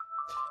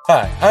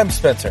Hi, I'm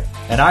Spencer.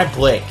 And I'm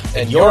Blake.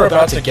 And you're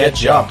about to get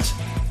jumped.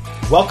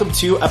 Welcome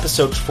to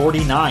episode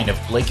 49 of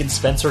Blake and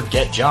Spencer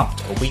Get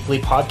Jumped, a weekly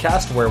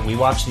podcast where we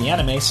watch the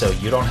anime so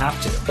you don't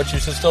have to. But you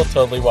should still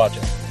totally watch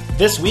it.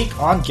 This week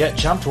on Get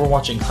Jumped, we're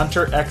watching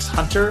Hunter x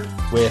Hunter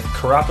with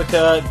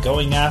Kurapika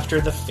going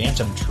after the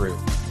Phantom Troop.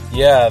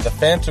 Yeah, the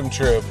Phantom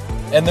Troop.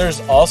 And there's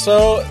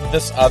also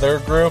this other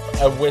group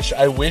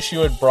I wish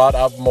you had brought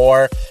up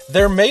more.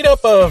 They're made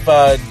up of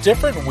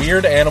different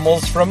weird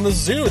animals from the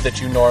zoo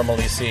that you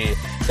normally see.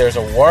 There's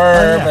a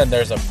worm and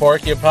there's a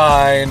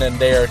porcupine, and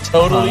they are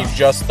totally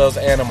just those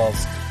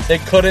animals. They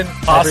couldn't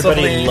possibly...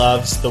 Everybody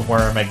loves the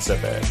worm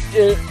exhibit.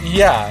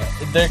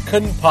 There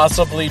couldn't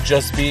possibly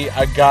just be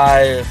a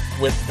guy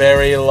with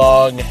very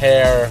long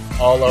hair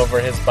all over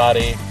his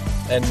body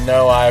and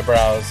no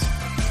eyebrows.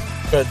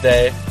 Could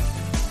they?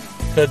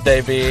 Could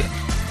they be?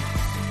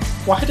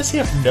 Why does he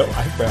have no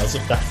eyebrows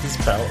if that's his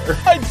power?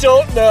 I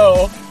don't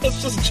know.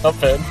 Let's just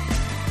jump in.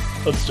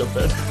 Let's jump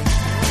in.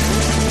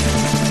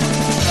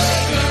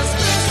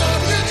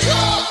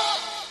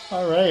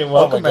 Alright,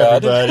 welcome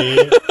everybody.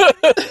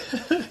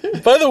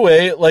 By the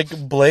way,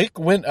 Blake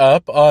went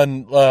up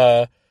on,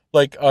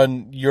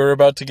 You're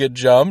About to Get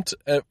Jumped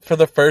for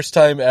the first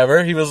time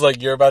ever. He was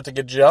like, you're about to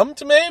get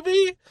jumped,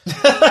 maybe?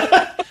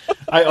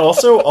 I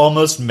also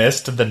almost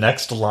missed the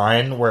next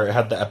line where it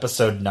had the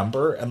episode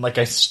number, and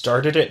I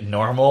started it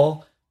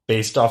normal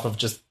based off of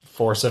just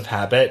force of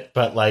habit,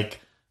 but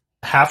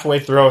halfway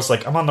through I was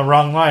like, I'm on the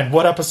wrong line.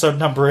 What episode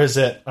number is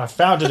it? I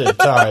found it in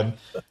time,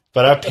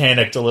 but I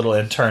panicked a little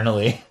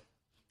internally.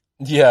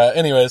 Yeah,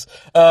 anyways,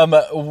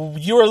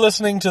 you are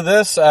listening to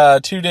this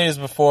 2 days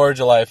before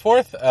July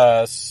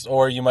 4th,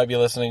 or you might be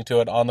listening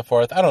to it on the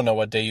 4th. I don't know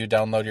what day you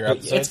download your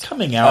episodes. It's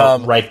coming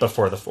out right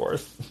before the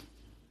 4th.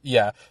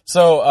 Yeah.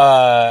 So,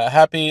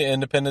 happy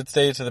Independence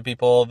Day to the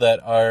people that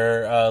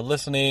are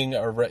listening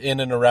or in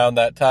and around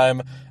that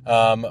time.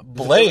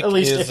 Blake at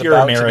least is if you're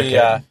about American.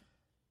 to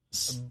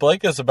be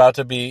Blake is about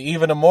to be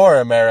even more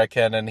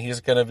American, and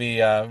he's going to be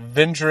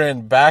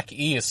venturing back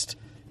east.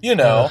 You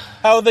know,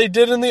 how they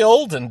did in the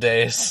olden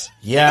days.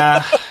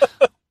 Yeah.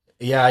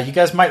 Yeah, you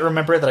guys might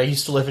remember that I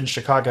used to live in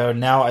Chicago.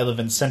 Now I live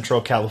in Central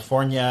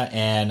California,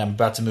 and I'm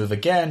about to move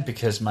again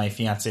because my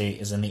fiance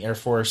is in the Air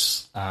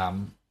Force.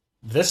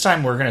 This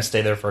time we're going to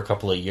stay there for a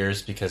couple of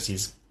years because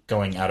he's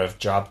going out of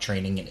job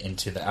training and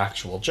into the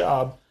actual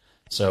job.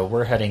 So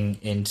we're heading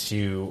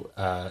into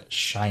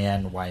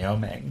Cheyenne,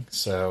 Wyoming.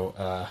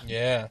 So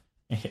yeah,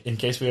 in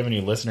case we have any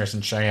listeners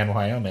in Cheyenne,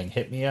 Wyoming,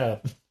 hit me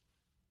up.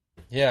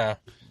 Yeah.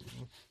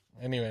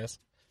 Anyways,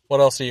 what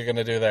else are you going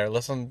to do there?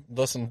 Listen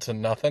to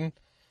nothing?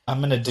 I'm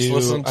going to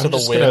listen to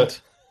the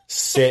wind.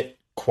 Sit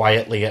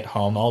quietly at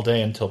home all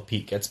day until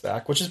Pete gets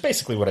back, which is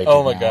basically what I do.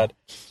 Oh my now. God.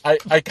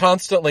 I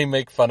constantly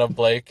make fun of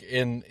Blake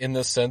in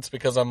this sense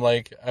because I'm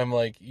like,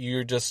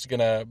 you're just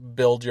gonna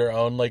build your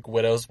own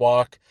Widow's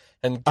Walk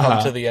and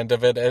come to the end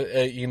of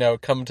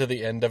it, come to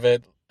the end of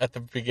it at the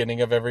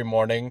beginning of every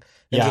morning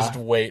and just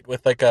wait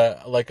with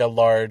a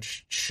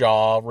large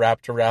shawl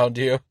wrapped around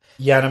you.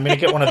 Yeah, and I'm gonna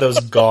get one of those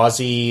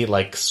gauzy,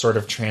 sort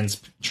of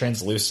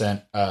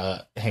translucent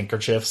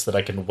handkerchiefs that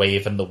I can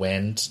wave in the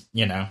wind,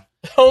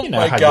 Oh you know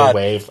my how God. you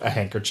wave a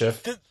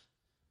handkerchief.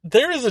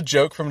 There is a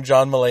joke from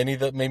John Mulaney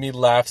that made me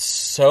laugh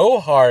so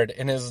hard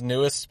in his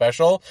newest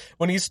special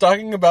when he's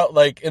talking about,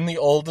 in the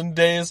olden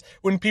days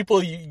when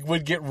people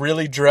would get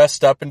really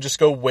dressed up and just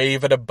go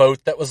wave at a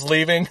boat that was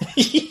leaving.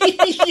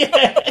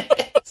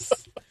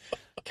 Yes!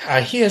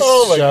 God, he is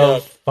so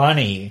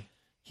funny.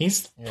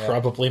 He's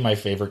probably my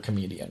favorite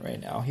comedian right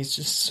now. He's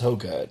just so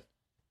good.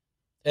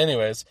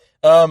 Anyways,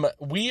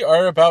 we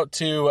are about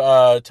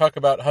to talk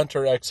about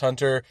Hunter x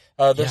Hunter.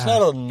 There's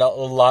not a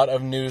lot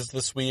of news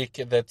this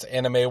week that's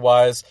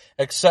anime-wise,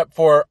 except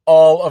for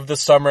all of the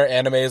summer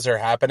animes are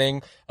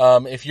happening.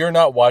 If you're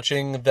not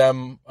watching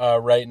them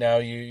right now,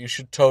 you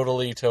should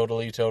totally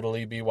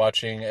be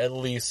watching at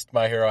least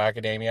My Hero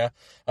Academia,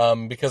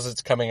 because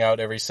it's coming out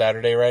every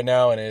Saturday right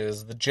now, and it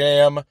is the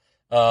jam.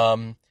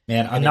 Man,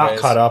 I'm not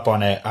caught up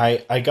on it.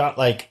 I got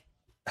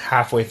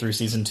halfway through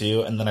season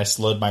 2, and then I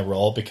slowed my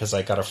roll because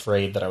I got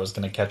afraid that I was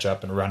going to catch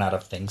up and run out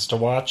of things to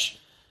watch.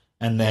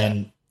 And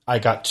then I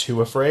got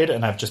too afraid,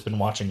 and I've just been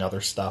watching other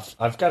stuff.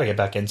 I've got to get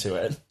back into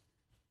it.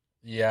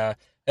 Yeah.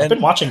 I've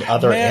been watching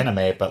other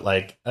anime,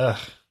 but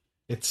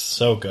it's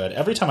so good.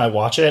 Every time I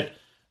watch it,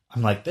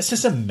 I'm like, this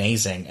is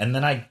amazing. And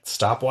then I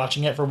stop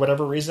watching it for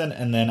whatever reason,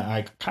 and then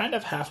I kind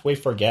of halfway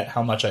forget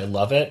how much I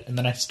love it, and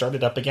then I start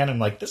it up again, and I'm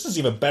like, this is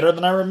even better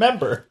than I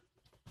remember.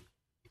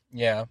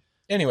 Yeah.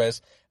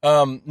 Anyways,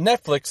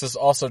 Netflix is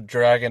also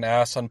dragging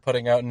ass on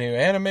putting out new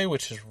anime,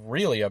 which is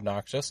really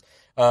obnoxious.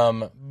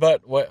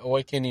 But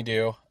what can you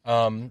do?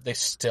 They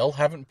still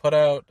haven't put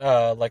out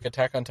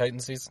Attack on Titan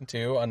Season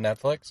 2 on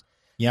Netflix.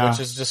 Yeah. Which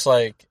is just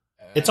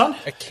it's on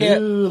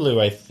Hulu,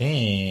 I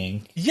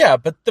think. Yeah,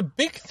 but the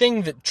big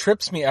thing that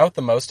trips me out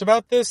the most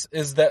about this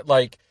is that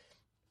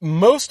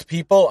most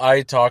people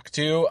I talk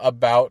to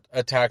about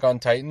Attack on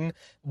Titan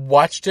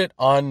watched it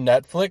on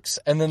Netflix,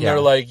 and then they're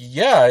like,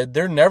 yeah,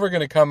 they're never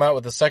going to come out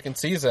with a second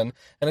season.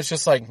 And it's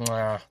just like,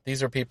 nah,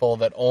 these are people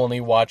that only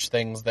watch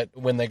things that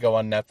when they go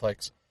on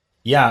Netflix.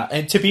 Yeah,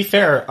 and to be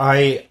fair,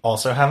 I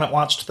also haven't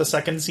watched the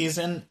second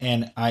season,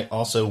 and I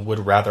also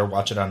would rather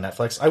watch it on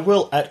Netflix. I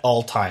will at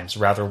all times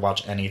rather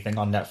watch anything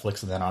on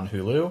Netflix than on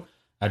Hulu.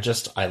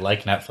 I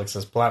like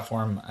Netflix's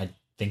platform. I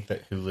think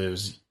that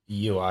Hulu's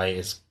UI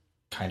is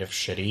kind of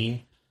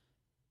shitty,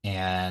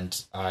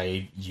 and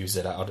I use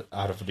it out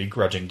of a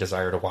begrudging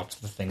desire to watch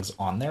the things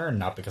on there, and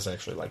not because I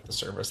actually like the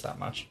service that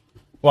much.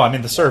 Well, I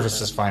mean, the service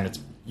is fine. It's,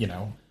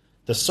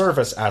 the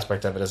service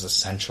aspect of it is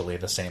essentially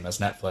the same as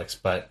Netflix,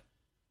 but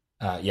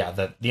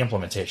the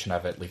implementation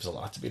of it leaves a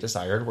lot to be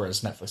desired,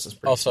 whereas Netflix is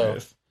pretty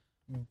smooth.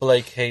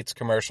 Blake hates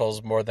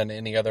commercials more than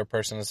any other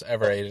person has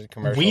ever hated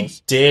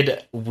commercials.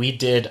 We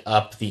did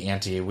up the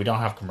ante. We don't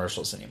have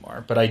commercials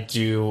anymore, but I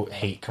do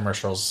hate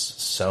commercials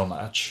so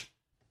much.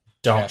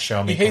 Don't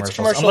show me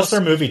commercials unless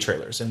they're movie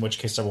trailers, in which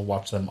case I will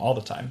watch them all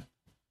the time.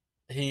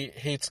 He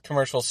hates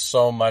commercials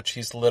so much,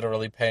 he's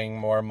literally paying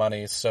more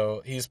money.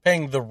 So he's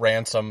paying the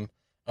ransom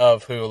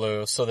of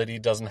Hulu so that he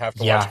doesn't have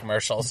to watch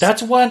commercials.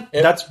 That's the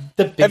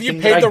big thing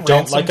that I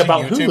don't like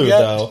about Hulu,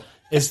 though,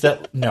 is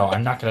that, no,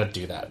 I'm not going to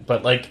do that.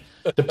 But, like,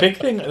 the big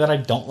thing that I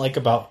don't like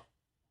about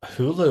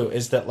Hulu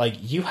is that, like,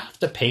 you have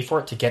to pay for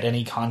it to get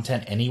any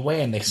content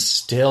anyway, and they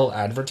still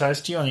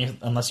advertise to you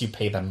unless you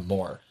pay them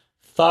more.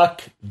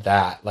 Fuck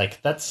that.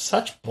 Like, that's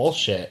such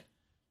bullshit.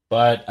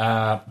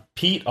 But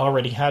Pete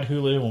already had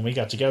Hulu when we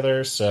got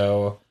together,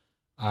 so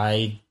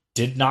I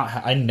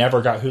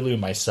never got Hulu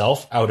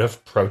myself out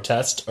of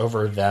protest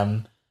over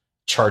them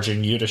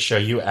charging you to show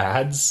you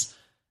ads.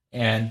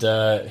 And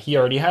he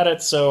already had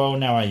it, so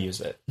now I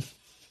use it.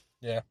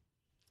 Yeah.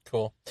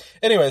 Cool.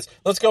 Anyways,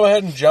 let's go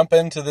ahead and jump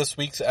into this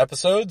week's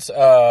episodes.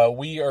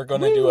 We are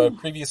going to do a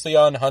previously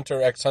on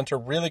Hunter x Hunter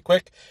really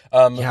quick,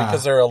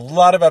 because there are a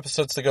lot of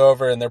episodes to go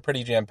over, and they're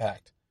pretty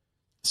jam-packed.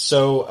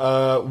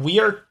 So we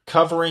are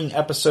covering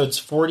episodes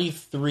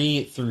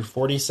 43 through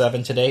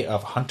 47 today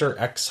of Hunter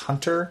x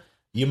Hunter.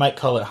 You might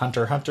call it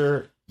Hunter x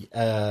Hunter,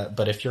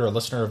 but if you're a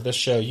listener of this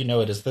show, you know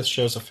it is this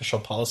show's official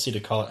policy to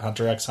call it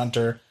Hunter x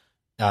Hunter.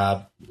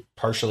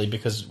 Partially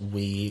because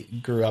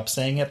we grew up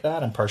saying it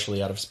that, and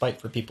partially out of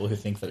spite for people who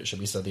think that it should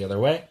be said the other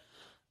way.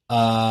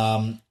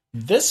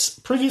 This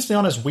previously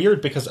on is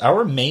weird because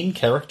our main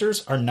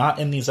characters are not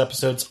in these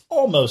episodes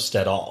almost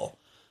at all.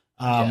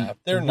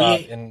 They're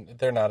not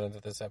into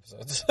this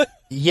episode.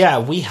 Yeah,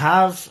 we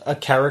have a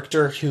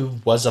character who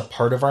was a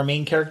part of our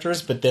main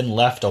characters, but then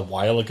left a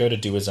while ago to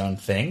do his own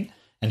thing,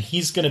 and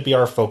he's going to be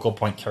our focal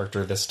point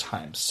character this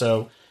time.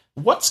 So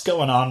what's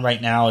going on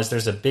right now is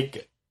there's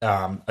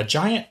a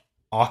giant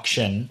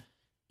auction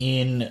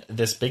in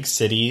this big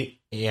city,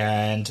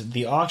 and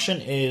the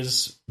auction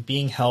is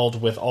being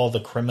held with all the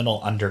criminal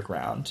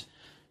underground.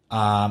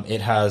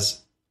 It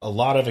has a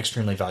lot of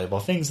extremely valuable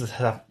things.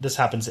 This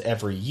happens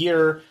every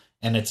year,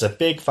 and it's a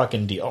big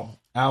fucking deal.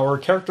 Our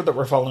character that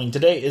we're following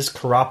today is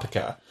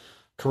Kurapika.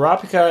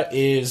 Kurapika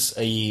is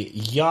a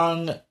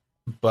young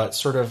but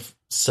sort of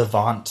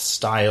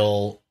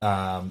savant-style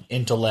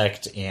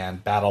intellect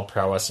and battle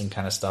prowess and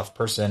kind of stuff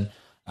person.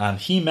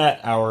 He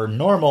met our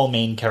normal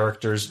main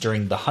characters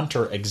during the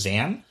Hunter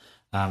exam.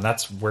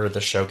 That's where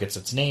the show gets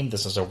its name.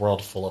 This is a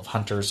world full of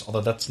hunters,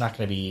 although that's not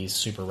going to be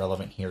super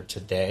relevant here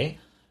today.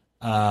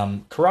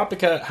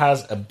 Kurapika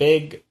has a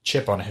big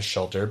chip on his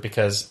shoulder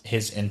because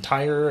his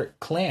entire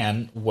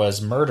clan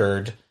was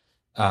murdered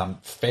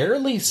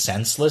fairly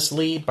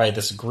senselessly by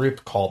this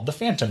group called the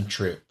Phantom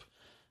Troop.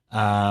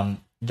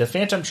 The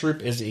Phantom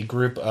Troop is a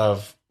group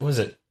of,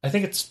 I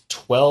think it's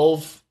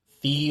 12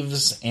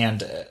 thieves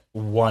and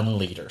 1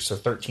 leader, so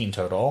 13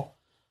 total.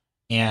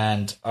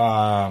 And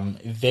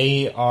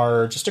they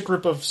are just a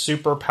group of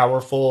super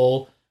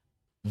powerful,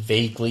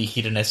 vaguely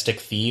hedonistic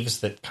thieves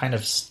that kind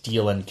of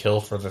steal and kill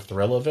for the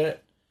thrill of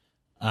it.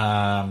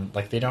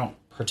 They don't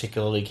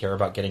particularly care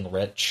about getting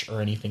rich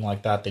or anything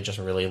like that. They just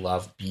really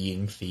love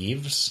being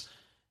thieves.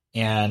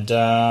 And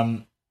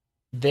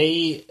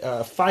they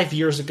 5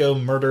 years ago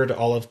murdered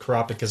all of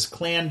Kurapika's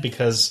clan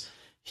because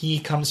he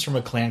comes from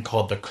a clan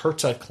called the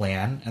Kurta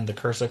clan, and the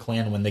Kurta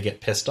clan, when they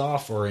get pissed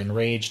off or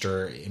enraged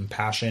or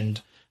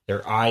impassioned,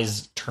 their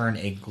eyes turn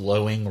a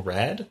glowing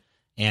red,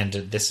 and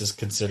this is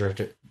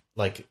considered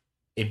like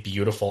a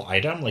beautiful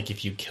item. Like,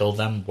 if you kill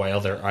them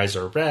while their eyes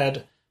are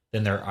red,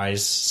 then their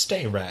eyes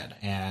stay red,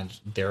 and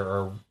there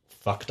are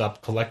fucked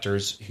up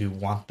collectors who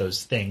want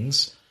those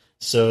things.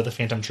 So the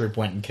Phantom Troop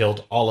went and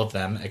killed all of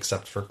them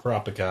except for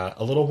Kurapika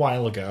a little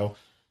while ago,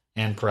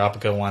 and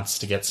Kurapika wants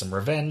to get some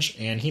revenge,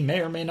 and he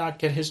may or may not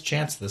get his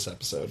chance these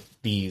episodes.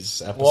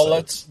 Well,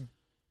 let's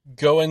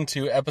go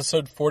into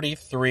episode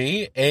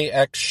 43,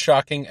 AX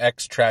Shocking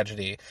X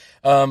Tragedy.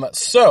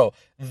 So,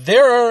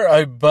 There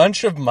are a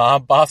bunch of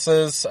mob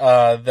bosses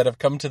that have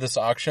come to this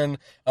auction.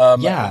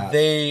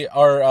 They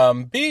are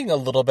being a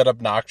little bit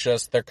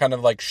obnoxious. They're kind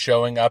of like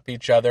showing up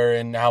each other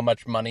and how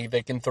much money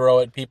they can throw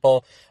at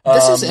people.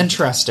 This is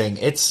interesting.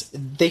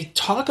 They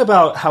talk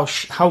about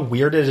how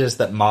weird it is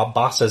that mob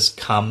bosses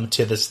come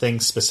to this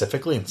thing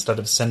specifically instead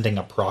of sending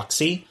a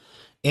proxy.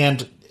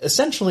 And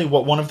essentially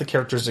what one of the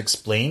characters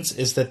explains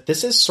is that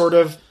this is sort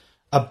of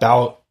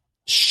about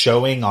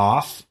showing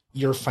off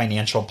your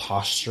financial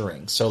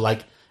posturing. So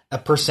like a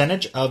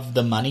percentage of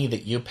the money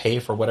that you pay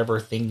for whatever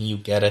thing you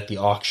get at the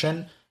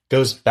auction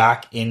goes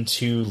back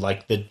into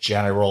like the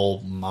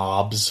general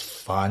mob's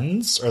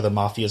funds or the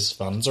mafia's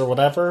funds or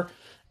whatever.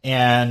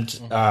 And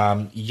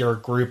your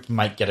group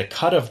might get a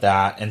cut of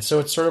that. And so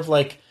it's sort of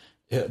like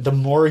the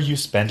more you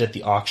spend at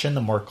the auction,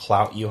 the more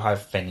clout you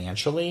have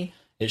financially.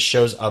 It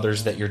shows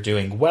others that you're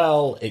doing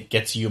well. It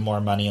gets you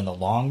more money in the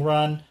long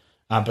run.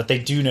 But they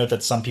do know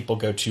that some people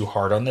go too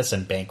hard on this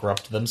and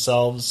bankrupt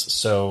themselves.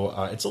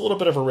 So it's a little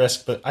bit of a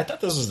risk. But I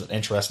thought this was an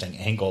interesting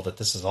angle, that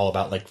this is all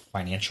about like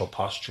financial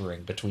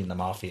posturing between the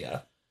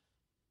mafia.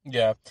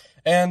 Yeah.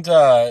 And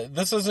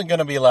this isn't going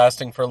to be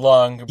lasting for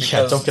long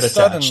because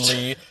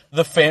suddenly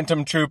the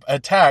Phantom Troop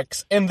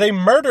attacks and they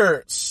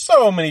murder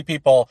so many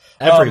people.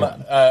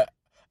 Everyone.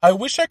 I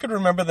wish I could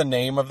remember the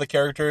name of the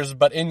characters,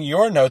 but in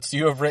your notes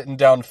you have written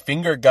down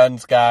Finger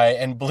Guns Guy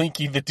and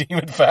Blinky the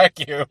Demon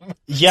Vacuum.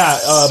 Yeah,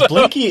 so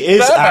Blinky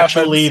is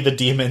actually the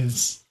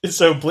demon's.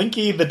 So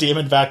Blinky the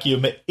Demon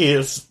Vacuum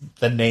is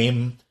the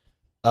name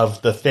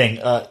of the thing.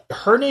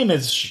 Her name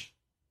is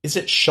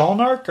it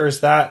Shalnark or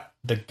is that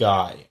the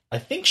guy? I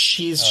think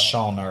she's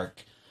Shalnark.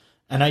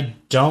 And I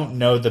don't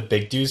know the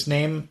big dude's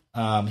name.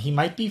 He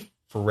might be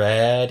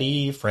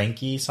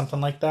Frankie,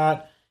 something like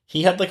that.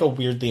 He had like a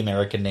weirdly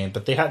American name,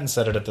 but they hadn't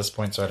said it at this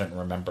point, so I didn't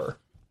remember.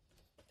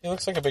 He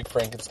looks like a big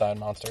Frankenstein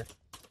monster.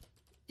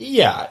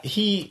 Yeah,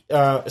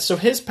 so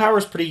his power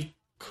is pretty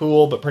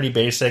cool, but pretty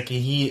basic.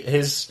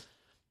 His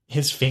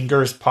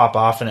fingers pop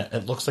off, and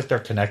it looks like they're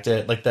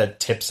connected. Like the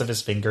tips of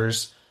his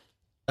fingers,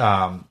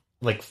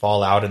 like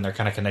fall out, and they're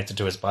kind of connected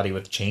to his body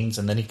with chains.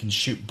 And then he can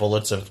shoot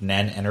bullets of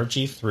Nen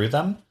energy through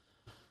them.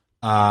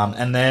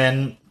 And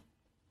then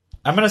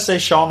I'm gonna say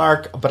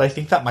Shalnark, but I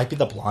think that might be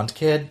the blonde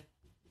kid.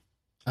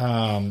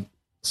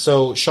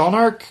 So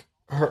Shalnark,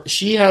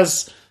 she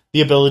has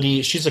the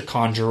ability, she's a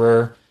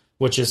conjurer,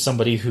 which is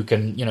somebody who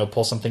can,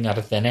 pull something out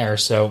of thin air.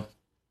 So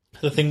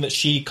the thing that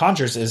she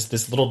conjures is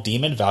this little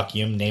demon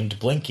vacuum named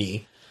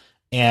Blinky.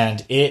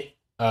 And it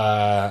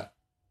has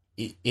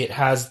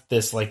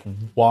this like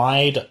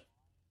wide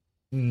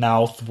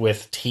mouth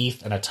with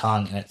teeth and a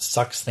tongue, and it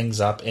sucks things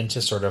up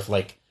into sort of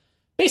like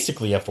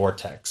basically a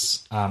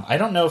vortex. I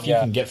don't know if you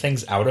can get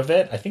things out of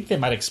it. I think they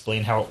might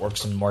explain how it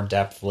works in more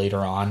depth later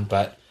on,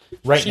 but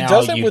she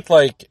does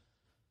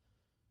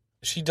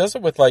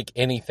it with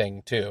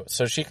anything too.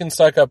 So she can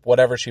suck up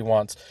whatever she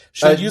wants.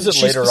 She'll use it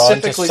later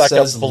on to suck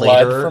up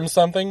blood from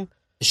something.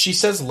 She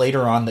says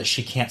later on that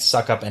she can't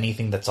suck up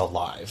anything that's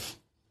alive,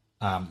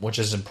 which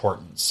is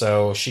important.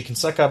 So she can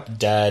suck up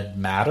dead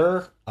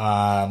matter.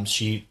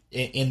 She,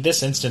 in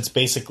this instance,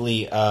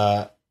 basically,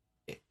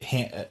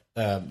 finger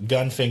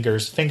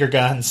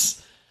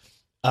guns,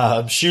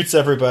 shoots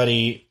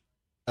everybody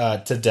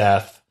to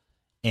death,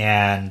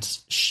 and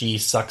she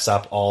sucks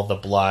up all the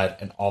blood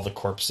and all the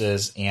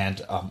corpses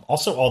and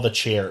also all the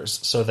chairs,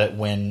 so that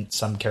when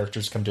some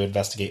characters come to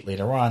investigate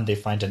later on, they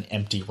find an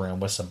empty room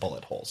with some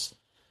bullet holes.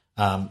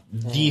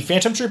 The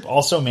Phantom Troop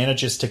also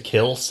manages to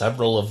kill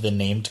several of the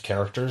named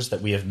characters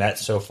that we have met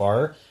so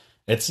far.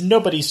 It's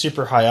nobody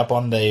super high up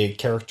on the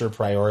character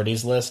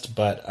priorities list,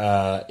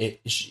 but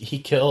she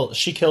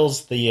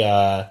kills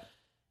the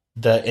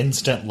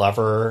instant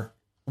lover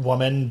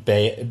woman,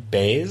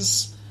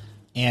 Baze,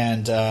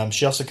 and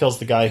she also kills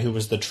the guy who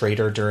was the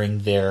traitor during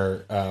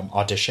their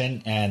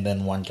audition, and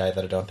then one guy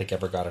that I don't think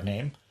ever got a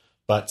name.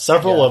 But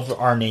several of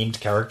our named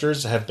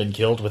characters have been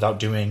killed without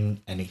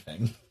doing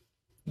anything.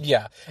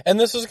 Yeah, and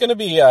this is going to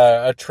be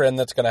a trend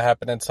that's going to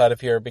happen inside of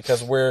here,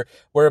 because we're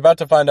about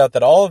to find out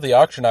that all of the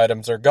auction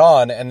items are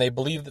gone, and they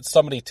believe that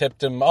somebody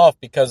tipped him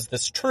off because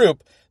this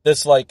troop,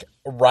 this like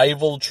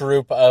rival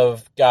troop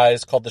of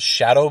guys called the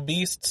Shadow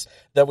Beasts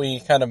that we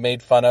kind of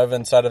made fun of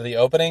inside of the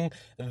opening,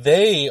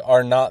 they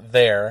are not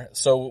there.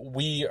 So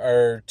we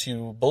are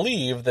to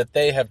believe that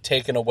they have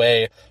taken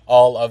away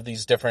all of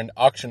these different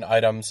auction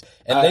items,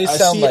 and they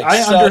sound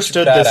such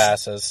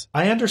badasses.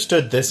 I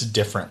understood this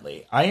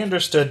differently. I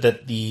understood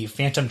that the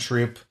Phantom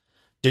Troop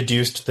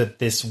deduced that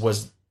this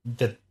was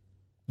that.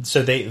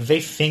 So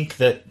they think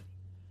that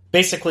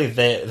basically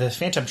the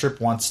Phantom Troop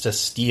wants to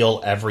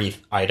steal every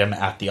item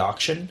at the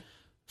auction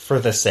for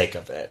the sake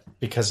of it,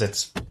 because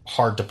it's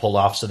hard to pull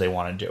off, so they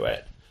want to do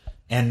it.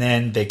 And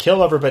then they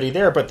kill everybody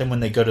there, but then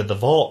when they go to the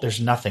vault,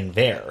 there's nothing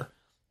there.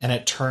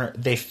 And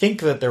they think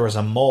that there was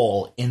a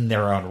mole in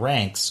their own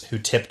ranks who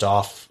tipped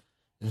off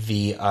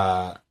the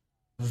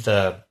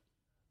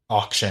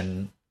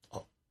auction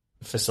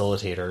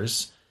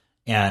facilitators,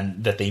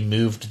 and that they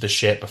moved the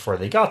shit before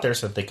they got there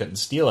so that they couldn't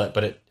steal it.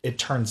 But it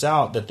turns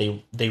out that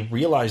they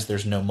realized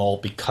there's no mole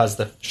because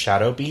the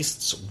shadow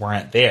beasts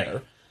weren't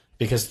there.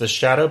 Because the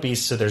shadow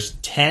beasts, so there's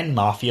 10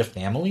 mafia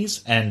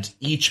families, and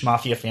each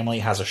mafia family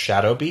has a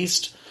shadow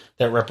beast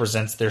that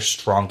represents their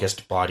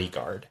strongest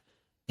bodyguard.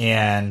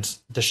 And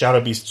the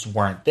shadow beasts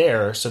weren't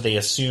there, so they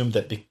assumed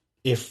that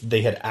if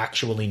they had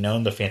actually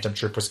known the Phantom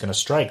Troop was going to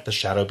strike, the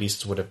shadow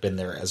beasts would have been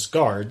there as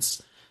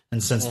guards.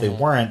 And since they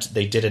weren't,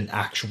 they didn't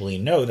actually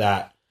know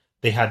that.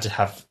 They had to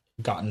have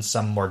gotten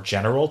some more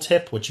general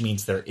tip, which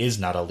means there is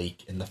not a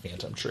leak in the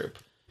Phantom Troop.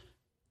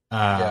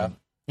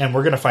 And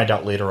we're going to find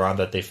out later on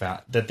that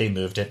they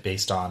moved it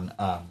based on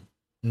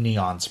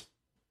Neon's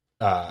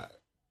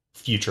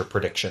future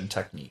prediction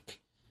technique.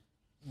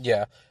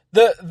 Yeah.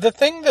 The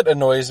thing that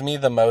annoys me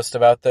the most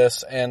about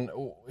this, and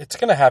it's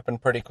going to happen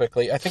pretty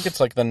quickly, I think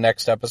it's like the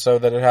next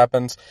episode that it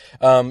happens,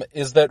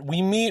 is that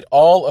we meet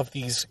all of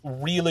these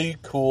really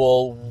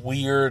cool,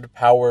 weird,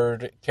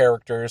 powered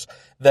characters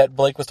that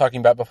Blake was talking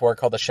about before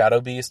called the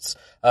Shadow Beasts,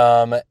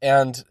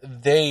 and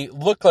they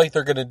look like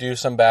they're going to do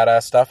some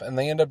badass stuff, and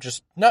they end up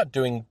just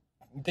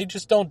they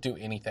just don't do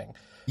anything.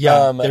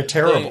 Yeah, they're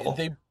terrible.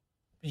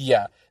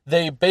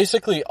 They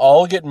basically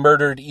all get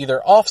murdered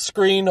either off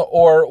screen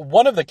or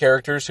one of the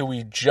characters who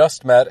we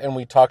just met and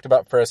we talked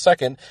about for a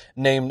second,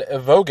 named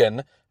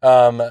Uvogin.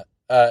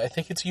 I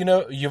think it's,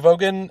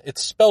 Uvogin.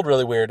 It's spelled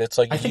really weird. It's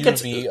like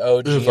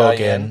Uvogin.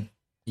 Uvogin.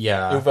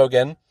 Yeah.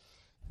 Uvogin.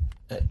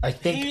 I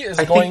think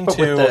with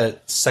the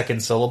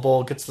second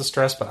syllable gets the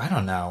stress, but I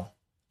don't know.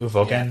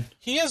 Uvogin. Yeah.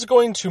 He is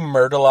going to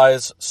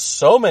murderize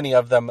so many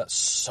of them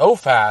so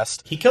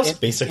fast. He kills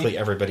basically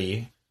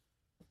everybody.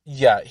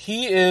 Yeah,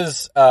 he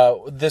is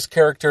this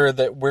character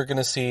that we're going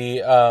to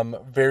see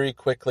very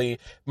quickly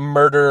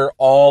murder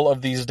all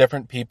of these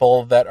different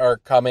people that are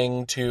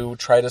coming to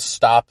try to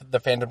stop the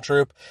Phantom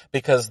Troop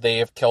because they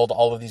have killed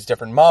all of these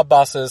different mob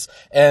bosses.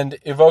 And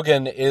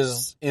Uvogin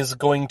is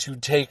going to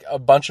take a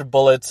bunch of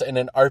bullets and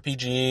an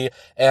RPG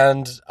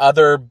and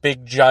other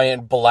big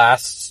giant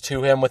blasts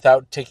to him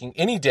without taking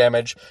any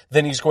damage.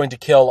 Then he's going to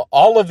kill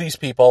all of these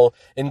people,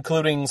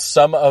 including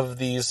some of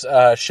these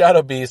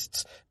shadow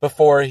beasts,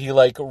 before he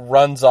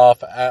runs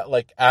off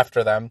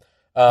after them.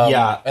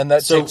 And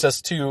that takes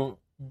us to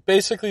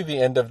basically the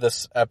end of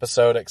this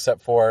episode,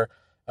 except for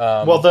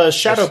the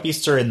shadow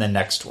beasts are in the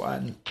next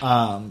one,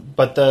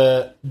 but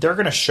they're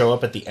going to show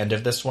up at the end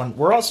of this one.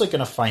 We're also going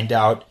to find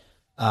out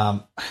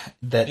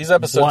that these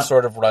episodes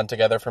sort of run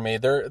together for me.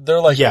 They're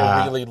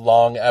a really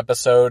long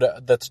episode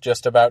that's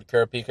just about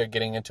Kurapika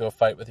getting into a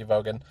fight with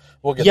Uvogin.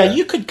 We'll get there.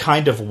 You could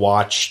kind of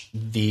watch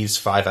these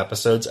 5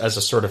 episodes as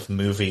a sort of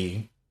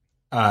movie.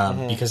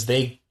 Because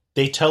they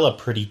tell a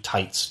pretty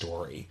tight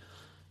story.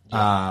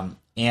 And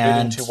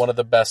into one of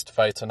the best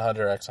fights in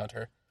Hunter x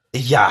Hunter.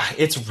 Yeah,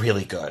 it's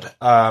really good.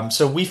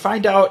 So we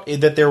find out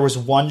that there was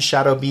one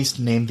shadow beast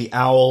named the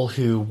Owl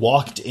who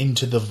walked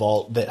into the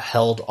vault that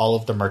held all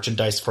of the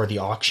merchandise for the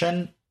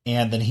auction,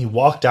 and then he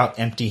walked out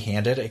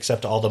empty-handed,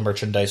 except all the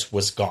merchandise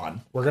was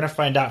gone. We're going to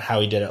find out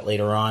how he did it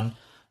later on.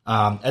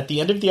 At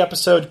the end of the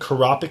episode,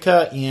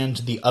 Kurapika and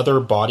the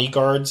other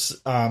bodyguards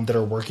that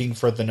are working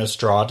for the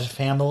Nostrad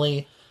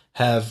family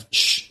have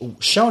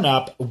shown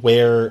up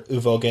where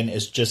Uvogin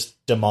is just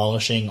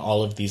demolishing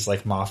all of these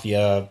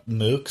mafia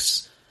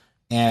mooks,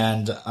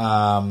 and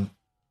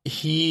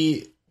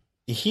he's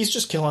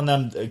just killing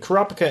them.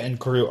 Kurapika and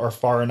Kuru are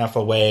far enough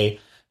away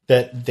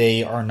that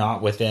they are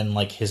not within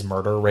his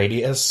murder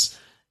radius,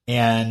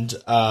 and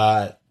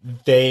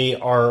they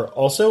are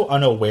also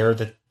unaware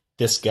that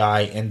this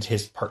guy and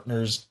his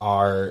partners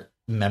are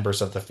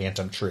members of the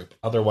Phantom Troop.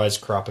 Otherwise,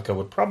 Kurapika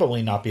would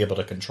probably not be able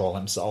to control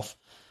himself.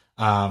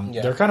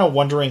 They're kind of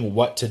wondering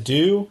what to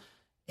do.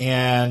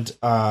 And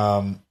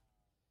let's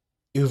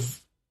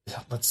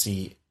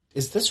see.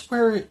 Is this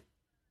where...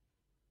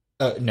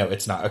 no,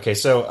 it's not. Okay,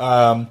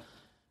 so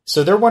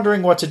they're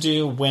wondering what to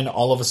do when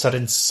all of a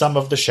sudden some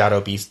of the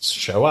shadow beasts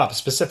show up.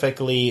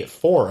 Specifically,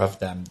 4 of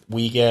them.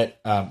 We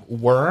get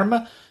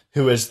Worm,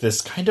 who is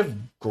this kind of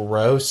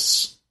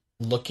gross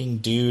looking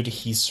dude.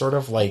 He's sort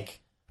of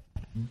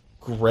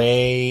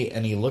gray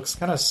and he looks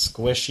kind of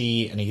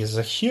squishy and he has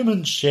a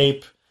human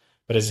shape,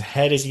 but his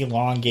head is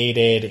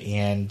elongated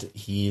and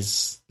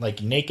he's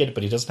naked,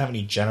 but he doesn't have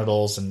any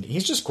genitals and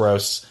he's just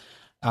gross.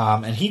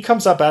 And he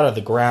comes up out of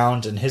the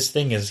ground and his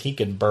thing is he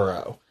can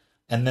burrow.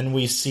 And then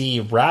we see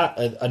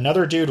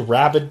another dude,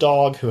 Rabid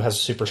Dog, who has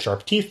super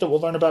sharp teeth that we'll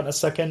learn about in a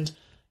second.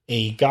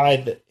 A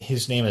guy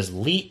whose name is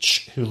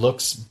Leech, who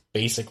looks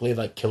basically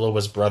like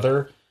Killua's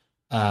brother.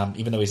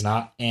 Even though he's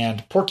not,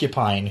 and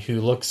Porcupine,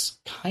 who looks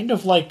kind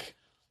of like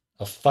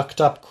a fucked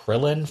up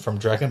Krillin from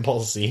Dragon Ball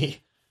Z.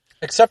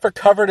 Except for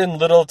covered in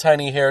little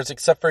tiny hairs,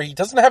 except for he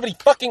doesn't have any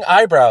fucking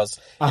eyebrows.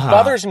 It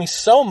bothers me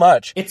so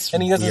much.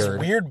 And he has these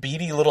weird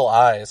beady little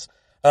eyes.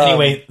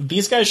 Anyway,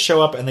 these guys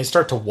show up and they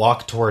start to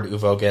walk toward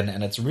Uvogin,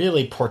 and it's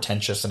really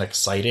portentous and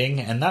exciting,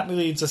 and that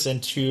leads us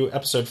into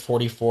episode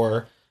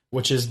 44,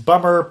 which is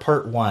Bummer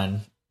Part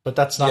 1, but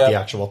that's not the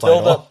actual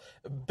title.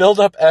 build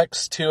up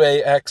X to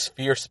a X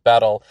fierce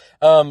battle.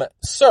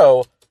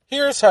 So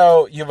here's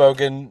how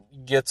Yuvogin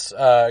gets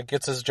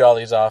his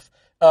jollies off.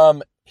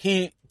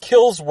 He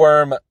kills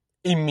Worm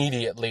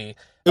immediately.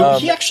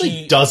 He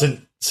actually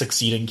doesn't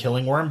succeed in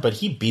killing Worm, but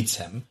he beats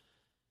him.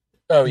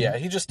 Oh yeah,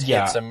 he just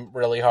hits him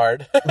really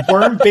hard.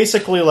 Worm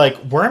basically,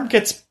 Worm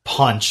gets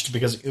punched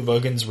because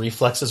Uvogin's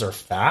reflexes are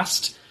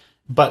fast,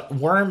 but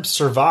Worm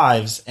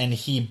survives and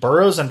he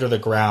burrows under the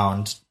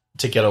ground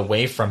to get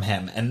away from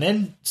him, and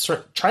then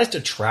tries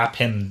to trap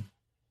him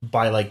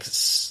by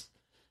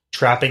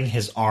trapping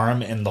his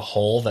arm in the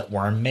hole that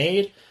Worm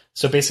made.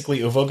 So basically,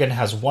 Uvogin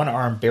has one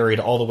arm buried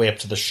all the way up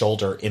to the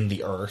shoulder in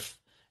the earth,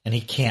 and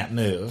he can't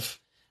move.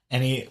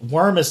 And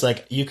Worm is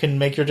like, you can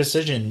make your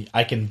decision.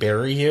 I can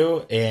bury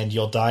you, and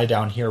you'll die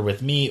down here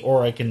with me,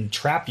 or I can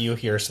trap you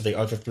here so the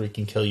other three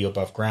can kill you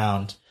above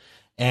ground.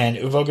 And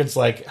Uvogin's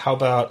like, how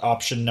about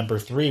option number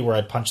 3, where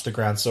I punch the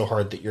ground so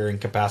hard that you're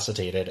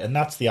incapacitated? And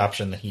that's the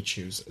option that he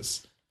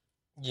chooses.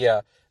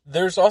 Yeah.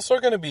 There's also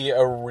going to be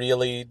a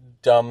really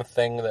dumb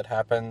thing that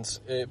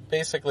happens.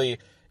 Basically,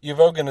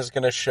 Uvogin is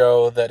going to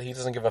show that he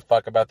doesn't give a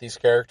fuck about these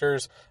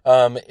characters,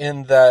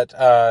 in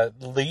that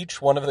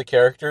Leech, one of the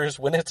characters,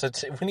 when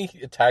he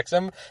attacks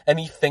him and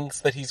he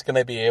thinks that he's going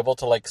to be able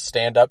to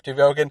stand up to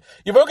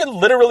Uvogin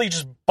literally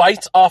just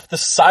bites off the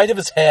side of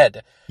his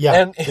head. Yeah,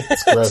 and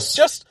it's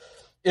gross.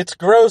 It's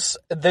gross.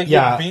 They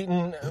get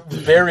beaten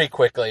very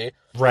quickly.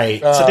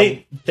 Right. So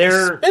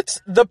they're spits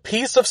the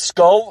piece of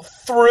skull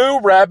through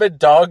Rabid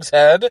Dog's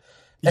head.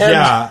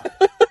 And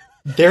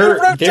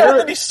They're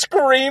and he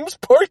screams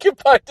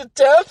Porcupine to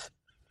death.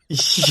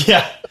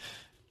 Yeah.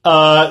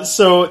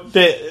 So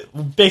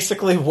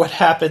basically what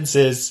happens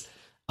is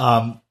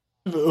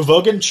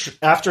Uvogin,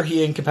 after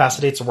he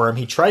incapacitates Worm,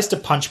 he tries to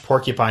punch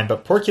Porcupine,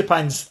 but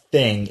Porcupine's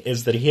thing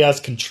is that he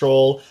has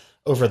control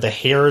over the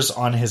hairs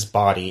on his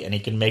body, and he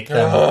can make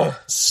them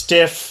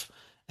stiff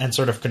and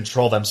sort of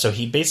control them. So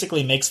he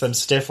basically makes them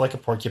stiff like a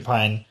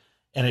porcupine,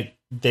 and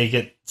they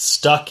get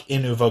stuck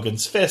in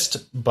Uvogin's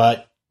fist,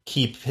 but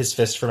keep his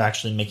fist from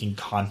actually making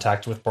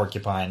contact with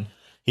Porcupine.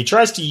 He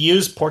tries to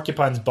use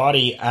Porcupine's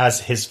body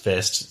as his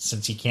fist,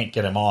 since he can't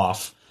get him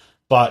off,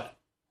 but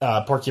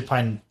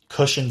Porcupine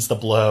cushions the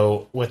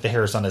blow with the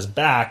hairs on his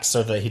back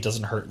so that he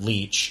doesn't hurt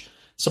Leech.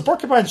 So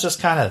Porcupine's just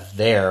kind of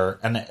there,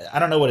 and I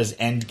don't know what his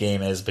end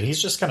game is, but he's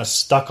just kind of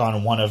stuck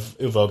on one of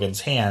Uvogin's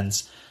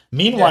hands.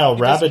 Meanwhile,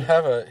 Rabid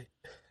doesn't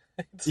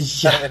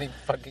have any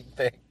fucking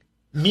thing.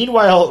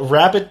 Meanwhile,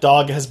 Rabid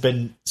Dog has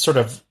been sort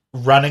of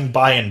running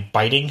by and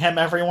biting him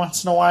every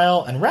once in a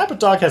while, and Rabid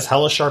Dog has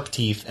hella sharp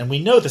teeth, and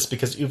we know this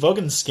because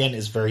Uvogin's skin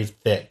is very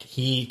thick.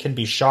 He can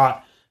be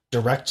shot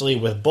directly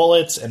with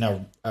bullets and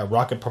a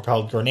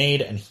rocket-propelled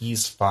grenade, and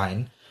he's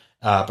fine.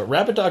 But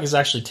Rabid Dog is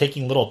actually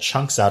taking little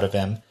chunks out of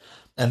him.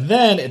 And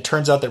then it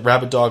turns out that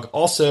Rabid Dog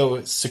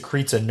also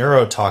secretes a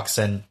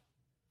neurotoxin,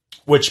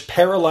 which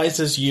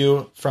paralyzes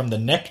you from the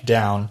neck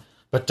down,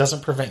 but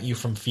doesn't prevent you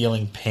from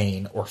feeling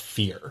pain or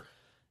fear.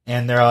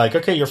 And they're like,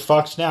 okay, you're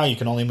fucked now, you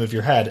can only move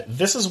your head.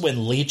 This is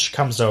when Leech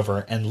comes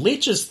over, and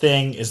Leech's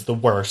thing is the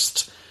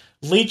worst.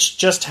 Leech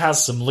just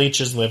has some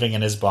leeches living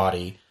in his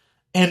body.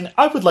 And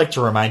I would like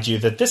to remind you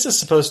that this is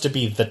supposed to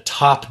be the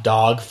top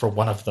dog for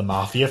one of the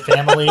mafia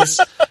families.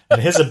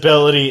 And his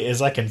ability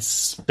is I can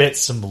spit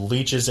some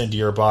leeches into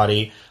your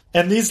body.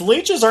 And these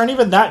leeches aren't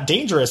even that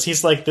dangerous.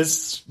 He's like,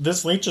 this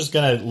leech is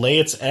going to lay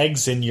its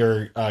eggs in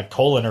your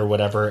colon or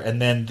whatever.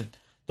 And then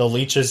the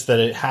leeches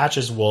that it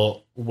hatches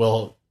you'll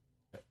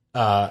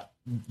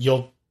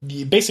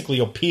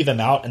pee them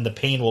out, and the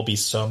pain will be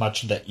so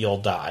much that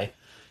you'll die.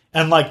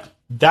 And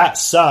that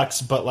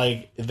sucks,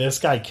 but this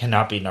guy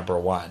cannot be number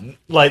one.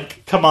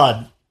 Come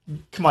on,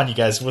 you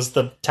guys. Was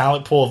the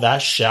talent pool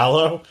that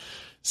shallow?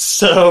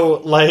 So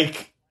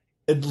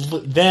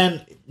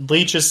then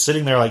Leech is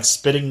sitting there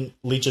spitting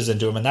leeches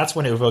into him, and that's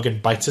when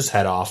Uvogin bites his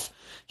head off.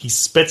 He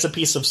spits a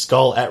piece of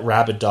skull at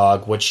Rabid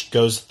Dog, which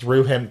goes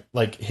through him,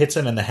 hits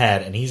him in the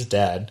head, and he's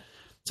dead.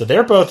 So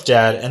they're both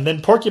dead, and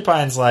then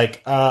Porcupine's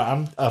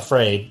I'm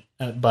afraid,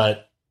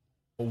 but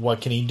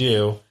what can he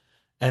do?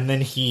 And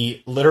then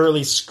he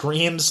literally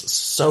screams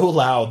so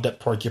loud that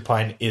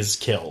Porcupine is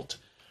killed.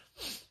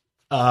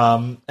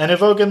 And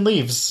Uvogin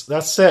leaves.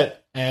 That's it.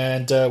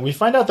 And we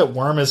find out that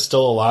Worm is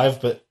still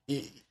alive, but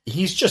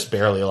he's just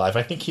barely alive.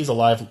 I think he's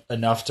alive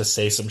enough to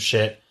say some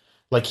shit.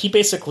 He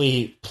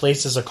basically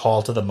places a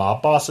call to the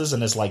mob bosses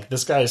and is like,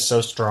 this guy is so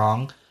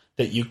strong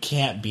that you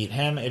can't beat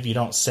him if you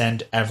don't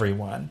send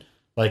everyone.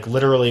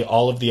 Literally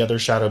all of the other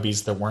Shadow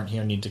Beasts that weren't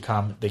here need to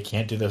come. They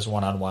can't do this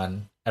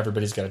one-on-one.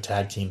 Everybody's got to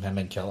tag team him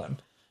and kill him.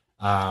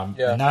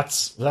 And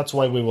that's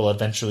why we will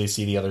eventually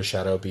see the other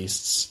Shadow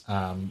Beasts.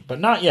 But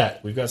not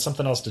yet. We've got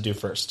something else to do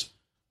first.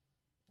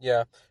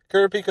 Yeah.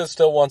 Kurapika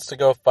still wants to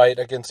go fight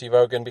against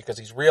Uvogin because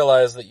he's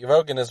realized that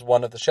Uvogin is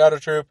one of the Shadow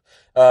Troop.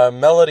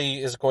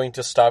 Melody is going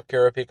to stop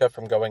Kurapika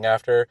from going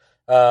after.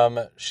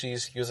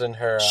 She's using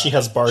her... she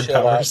has bard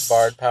powers.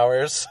 Bard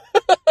powers.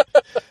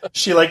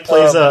 She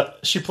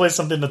plays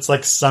something that's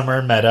like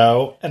Summer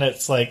Meadow, and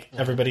it's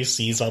everybody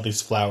sees all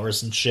these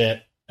flowers and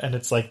shit. and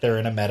it's like they're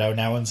in a meadow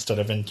now instead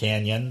of in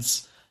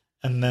canyons.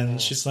 And then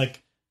she's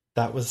like,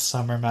 that was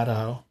Summer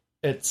Meadow.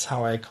 It's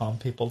how I calm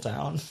people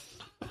down.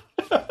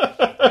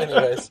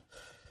 Anyways,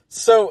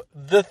 so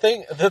the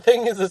thing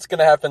is that's going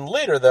to happen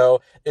later,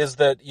 though, is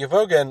that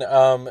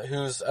Yvogin,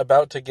 who's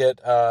about to get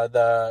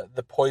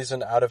the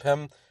poison out of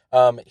him,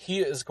 he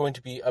is going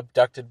to be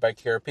abducted by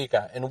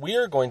Kurapika, and we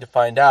are going to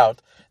find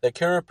out that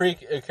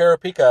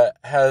Kurapika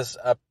has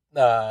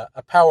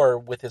a power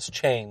with his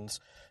chains.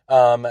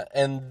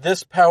 And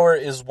this power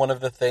is one of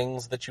the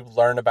things that you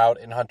learn about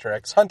in Hunter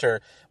x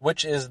Hunter,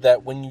 which is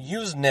that when you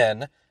use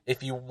Nen,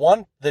 if you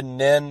want the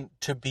Nen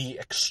to be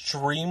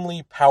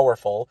extremely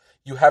powerful,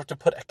 you have to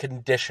put a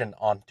condition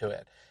onto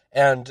it.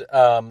 And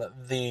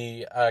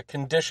the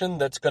condition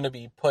that's going to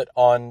be put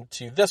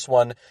onto this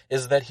one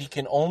is that he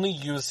can only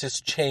use his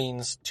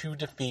chains to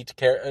defeat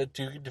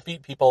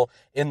people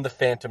in the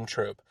Phantom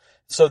Troop,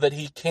 so that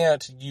he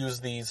can't use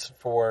these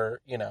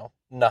for,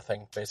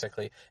 nothing,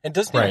 basically. And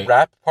doesn't he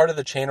wrap part of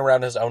the chain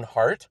around his own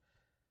heart?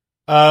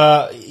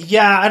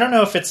 Yeah, I don't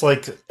know if it's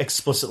like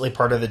explicitly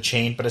part of the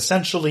chain, but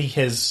essentially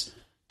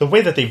the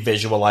way that they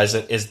visualize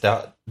it is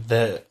that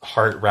the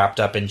heart wrapped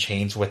up in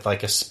chains with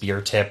like a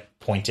spear tip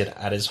pointed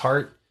at his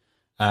heart.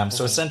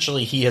 So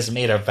essentially he has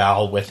made a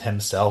vow with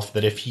himself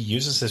that if he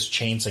uses his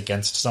chains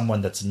against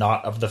someone that's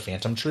not of the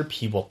Phantom Troop,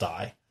 he will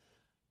die.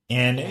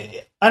 And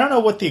I don't know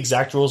what the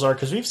exact rules are,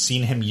 because we've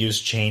seen him use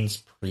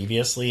chains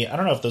previously. I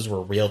don't know if those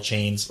were real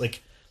chains.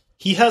 Like,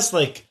 he has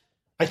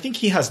I think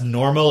he has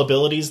normal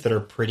abilities that are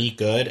pretty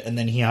good, and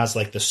then he has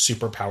like the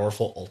super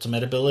powerful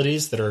ultimate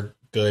abilities that are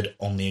good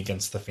only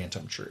against the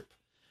Phantom Troop.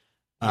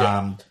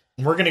 Yeah.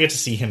 We're going to get to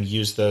see him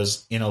use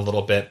those in a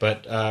little bit,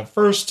 but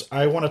first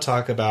I want to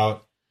talk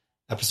about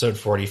episode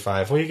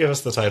 45. Will you give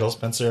us the title,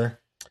 Spencer?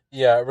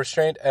 Yeah,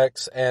 Restraint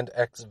X and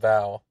X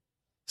Vow.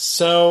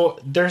 So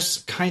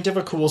there's kind of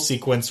a cool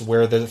sequence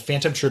where the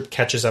Phantom Troop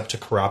catches up to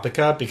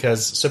Kurapika,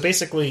 because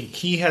basically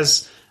he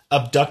has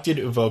abducted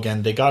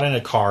Uvogin. They got in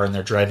a car and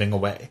they're driving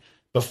away.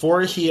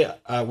 Before he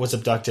was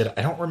abducted,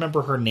 I don't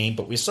remember her name,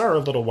 but we saw her a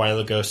little while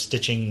ago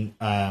stitching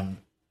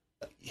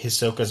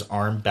Hisoka's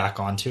arm back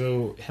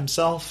onto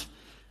himself.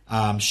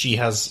 She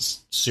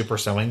has super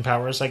sewing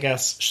powers, I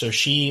guess. So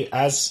she,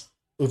 as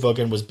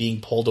Uvogin was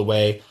being pulled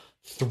away,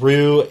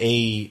 threw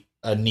a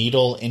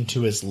needle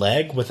into his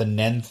leg with a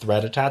Nen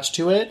thread attached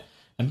to it.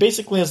 And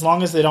basically, as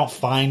long as they don't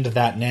find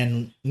that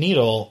Nen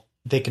needle,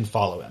 they can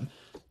follow him.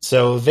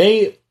 So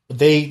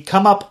they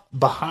come up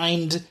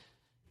behind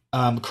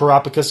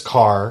Kurapika's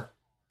car,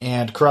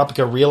 and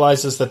Kurapika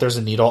realizes that there's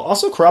a needle.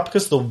 Also,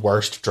 Kurapika's the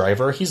worst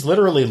driver. He's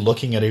literally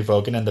looking at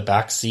Uvogin in the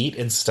back seat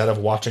instead of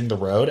watching the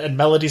road. And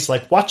Melody's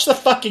like, watch the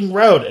fucking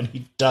road! And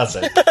he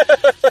doesn't.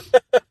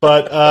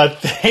 But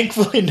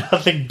thankfully,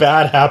 nothing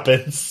bad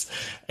happens.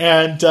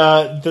 And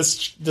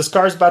this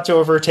car's about to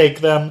overtake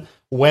them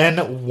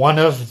when one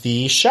of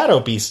the Shadow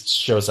Beasts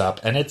shows up.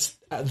 And it's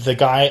the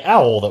guy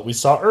Owl that we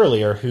saw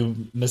earlier, who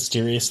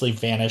mysteriously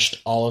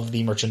vanished all of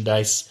the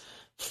merchandise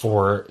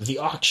for the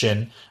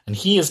auction. And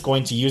he is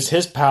going to use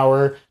his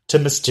power to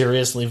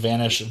mysteriously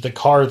vanish the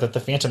car that the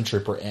Phantom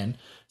Troop were in.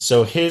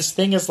 So his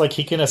thing is like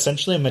he can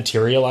essentially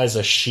materialize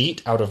a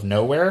sheet out of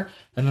nowhere,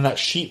 and then that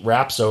sheet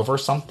wraps over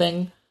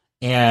something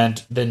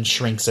and then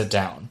shrinks it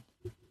down.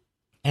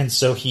 And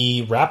so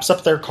he wraps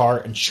up their car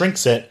and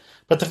shrinks it,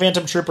 but the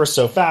Phantom Trooper is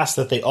so fast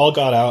that they all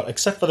got out,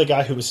 except for the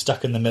guy who was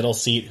stuck in the middle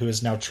seat, who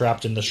is now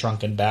trapped in the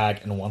shrunken bag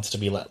and wants to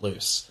be let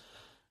loose.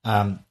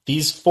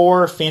 These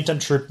 4 Phantom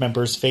Troop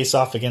members face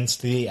off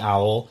against the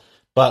Owl,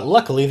 but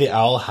luckily the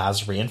Owl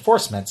has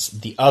reinforcements.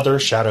 The other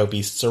Shadow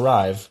Beasts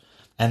arrive,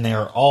 and they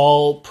are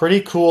all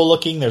pretty cool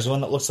looking. There's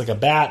one that looks like a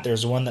bat,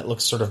 there's one that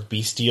looks sort of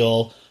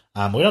bestial.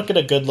 We don't get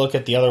a good look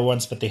at the other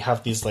ones, but they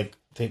have these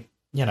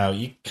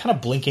you kind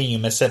of blinking, you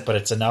miss it, but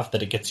it's enough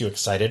that it gets you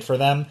excited for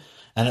them.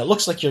 And it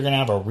looks like you're going to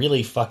have a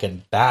really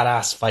fucking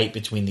badass fight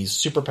between these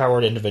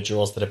superpowered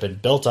individuals that have been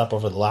built up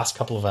over the last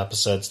couple of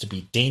episodes to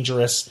be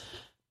dangerous,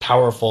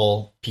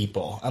 powerful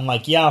people. And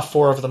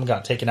 4 of them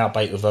got taken out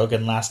by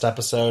Uvogin last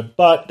episode,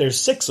 but there's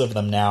 6 of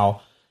them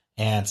now.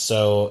 And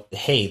so,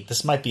 hey,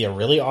 this might be a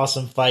really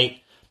awesome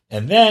fight.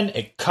 And then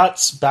it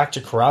cuts back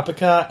to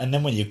Kurapika, and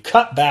then when you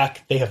cut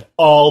back, they have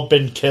all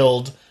been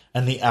killed,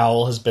 and the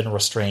Owl has been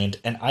restrained.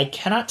 And I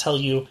cannot tell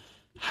you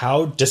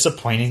how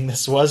disappointing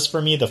this was for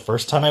me the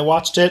first time I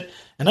watched it,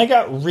 and I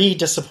got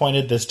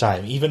re-disappointed this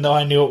time, even though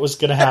I knew it was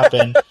going to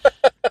happen.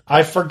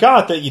 I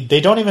forgot that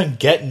they don't even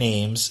get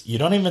names, you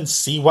don't even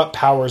see what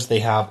powers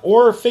they have,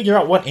 or figure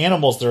out what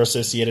animals they're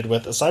associated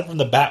with, aside from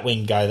the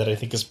Batwing guy that I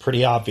think is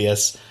pretty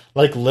obvious.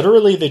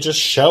 Literally, they just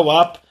show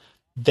up,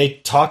 they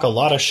talk a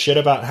lot of shit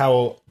about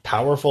how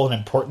powerful and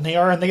important they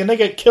are, and they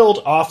get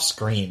killed off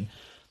screen.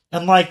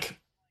 And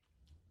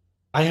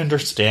I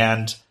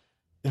understand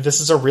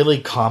this is a really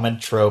common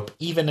trope,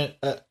 even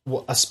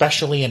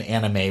especially in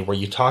anime, where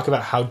you talk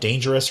about how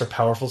dangerous or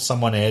powerful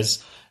someone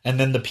is, and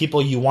then the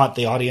people you want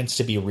the audience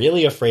to be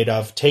really afraid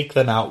of take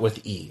them out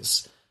with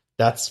ease.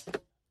 That's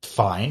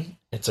fine.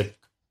 It's a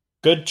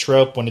good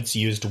trope when it's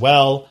used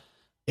well,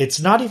 it's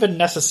not even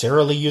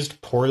necessarily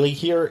used poorly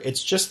here.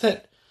 It's just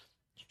that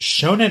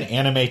shonen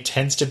anime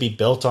tends to be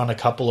built on a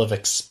couple of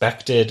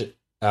expected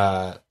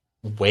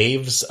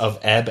waves of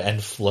ebb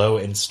and flow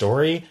in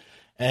story.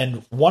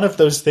 And one of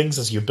those things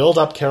is you build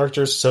up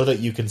characters so that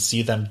you can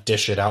see them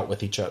dish it out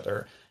with each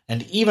other.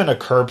 And even a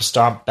curb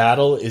stomp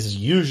battle is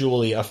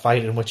usually a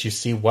fight in which you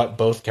see what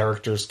both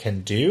characters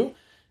can do,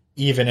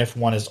 even if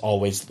one is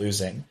always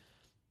losing.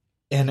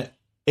 And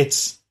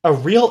it's a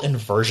real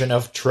inversion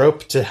of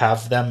trope to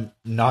have them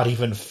not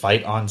even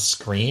fight on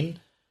screen.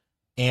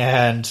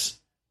 And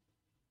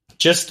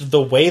just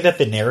the way that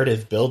the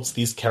narrative builds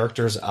these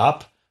characters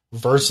up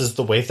versus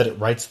the way that it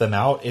writes them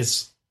out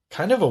is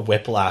kind of a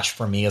whiplash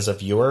for me as a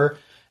viewer.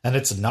 And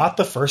it's not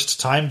the first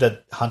time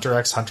that Hunter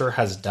x Hunter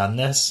has done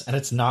this, and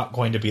it's not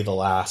going to be the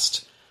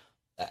last.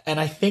 And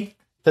I think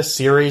the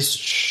series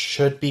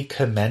should be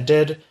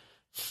commended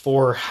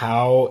for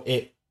how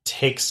it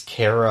takes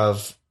care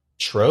of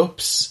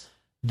tropes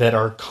that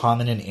are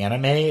common in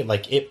anime.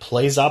 Like, it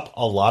plays up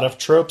a lot of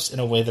tropes in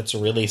a way that's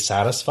really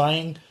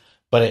satisfying,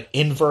 but it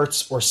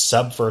inverts or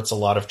subverts a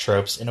lot of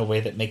tropes in a way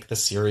that make the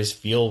series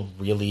feel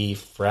really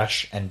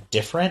fresh and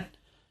different.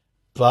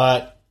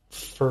 But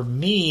for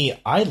me,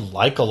 I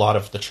like a lot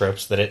of the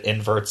tropes that it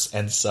inverts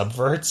and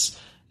subverts,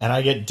 and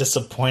I get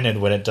disappointed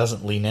when it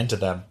doesn't lean into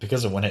them,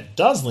 because when it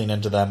does lean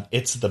into them,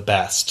 it's the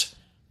best.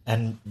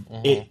 And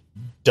it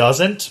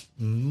doesn't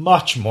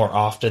much more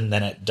often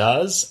than it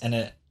does,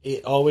 and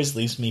it always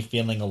leaves me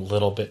feeling a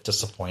little bit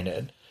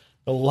disappointed.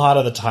 A lot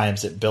of the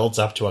times it builds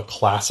up to a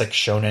classic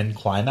shonen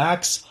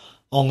climax,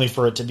 only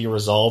for it to be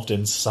resolved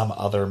in some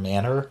other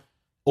manner,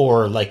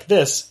 or like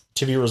this,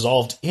 to be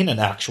resolved in an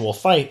actual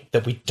fight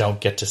that we don't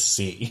get to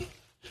see.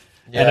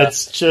 Yeah. And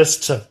it's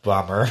just a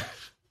bummer.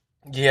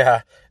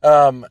 Yeah.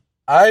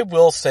 I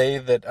will say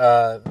that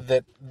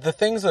that the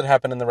things that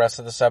happen in the rest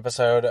of this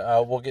episode,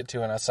 we'll get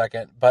to in a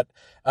second, but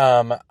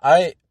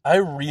I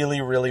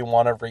really, really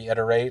want to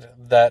reiterate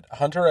that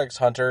Hunter x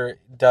Hunter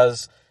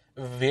does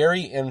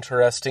very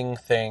interesting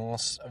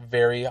things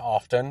very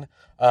often.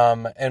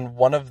 And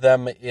one of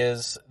them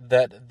is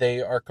that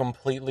they are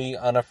completely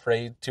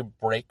unafraid to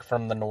break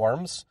from the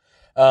norms,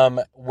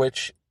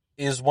 which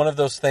is one of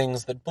those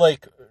things that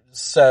Blake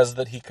says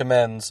that he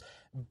commends,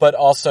 but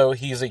also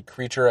he's a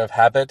creature of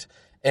habit.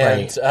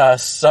 And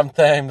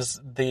sometimes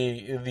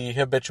the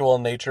habitual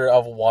nature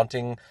of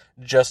wanting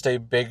just a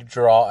big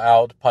draw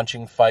out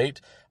punching fight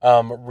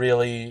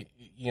really,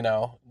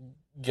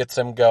 gets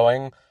him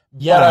going.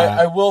 Yeah. But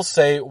I will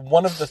say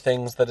one of the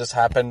things that has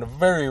happened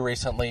very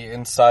recently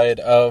inside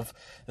of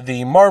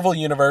the Marvel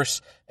universe,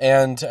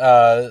 and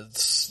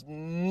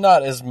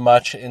not as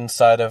much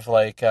inside of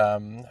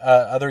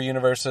other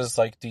universes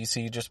like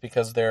DC, just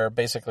because they're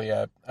basically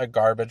a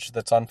garbage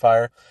that's on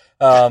fire.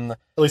 At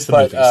least the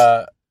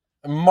movies.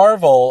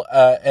 Marvel,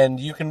 and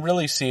you can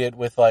really see it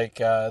with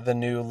the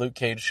new Luke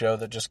Cage show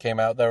that just came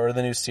out, or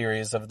the new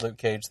series of Luke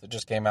Cage that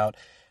just came out.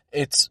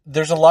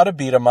 There's a lot of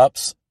beat 'em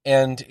ups,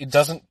 and it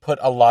doesn't put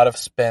a lot of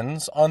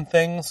spins on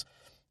things.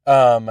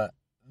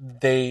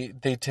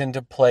 They tend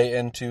to play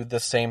into the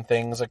same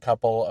things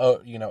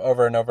over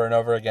and over and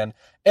over again.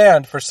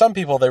 And for some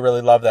people, they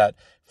really love that.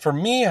 For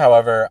me,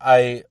 however,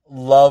 I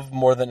love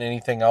more than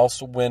anything else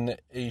when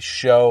a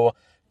show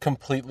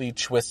completely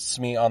twists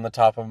me on the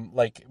top of,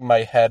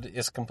 my head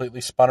is completely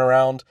spun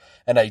around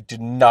and I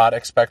did not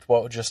expect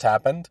what just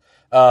happened.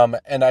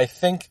 And I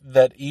think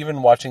that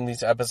even watching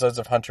these episodes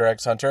of Hunter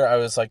x Hunter, I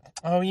was like,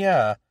 oh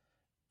yeah,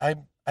 I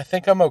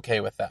think I'm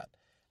okay with that.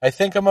 I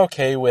think I'm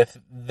okay with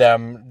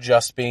them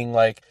just being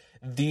like,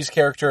 these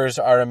characters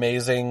are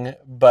amazing,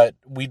 but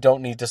we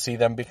don't need to see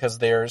them because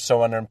they're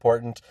so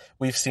unimportant.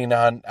 We've seen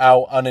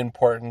how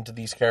unimportant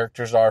these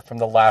characters are from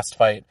the last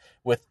fight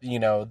with,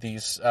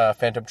 these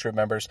Phantom Troop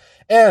members.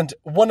 And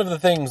one of the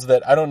things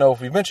that I don't know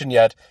if we've mentioned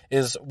yet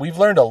is we've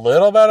learned a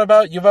little bit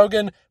about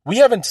Yvogin. We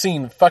haven't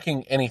seen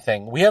fucking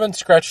anything. We haven't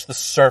scratched the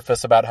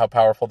surface about how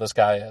powerful this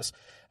guy is.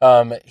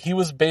 He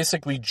was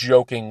basically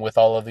joking with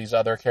all of these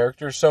other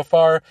characters so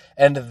far,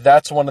 and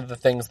that's one of the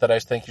things that I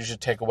think you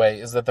should take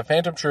away, is that the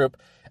Phantom Troop,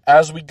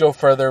 as we go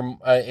further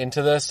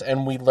into this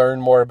and we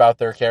learn more about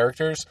their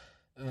characters,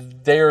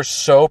 they are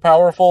so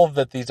powerful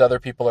that these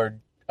other people are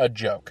a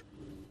joke.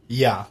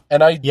 Yeah.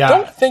 And I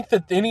don't think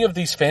that any of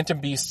these Phantom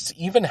Beasts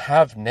even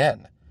have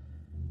Nen.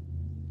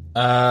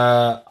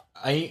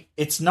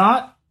 It's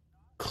not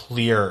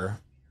clear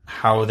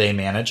how they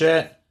manage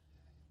it.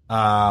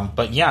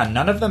 But yeah,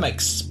 none of them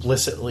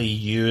explicitly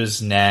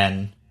use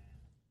Nen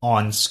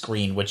on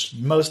screen, which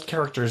most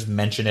characters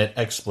mention it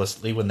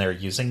explicitly when they're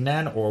using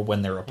Nen or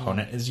when their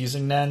opponent is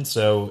using Nen.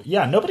 So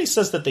yeah, nobody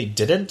says that they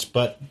didn't,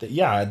 but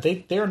they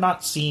are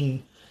not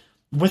seen,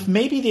 with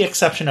maybe the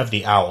exception of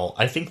the owl.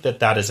 I think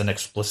that is an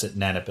explicit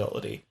Nen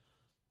ability.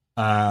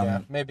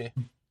 Maybe.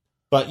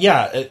 But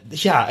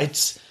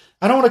it's,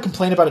 I don't want to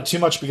complain about it too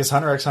much because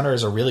Hunter x Hunter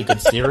is a really good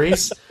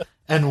series.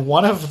 And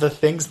one of the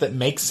things that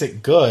makes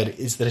it good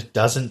is that it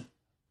doesn't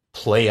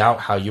play out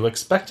how you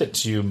expect it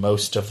to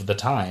most of the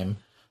time.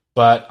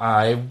 But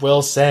I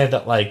will say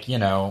that,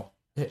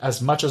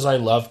 as much as I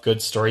love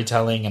good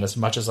storytelling and as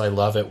much as I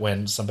love it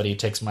when somebody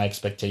takes my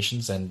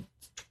expectations and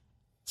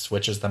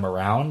switches them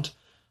around,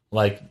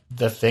 like,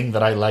 the thing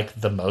that I like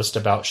the most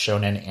about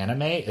shonen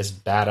anime is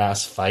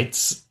badass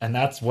fights, and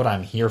that's what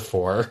I'm here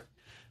for.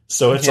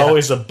 So it's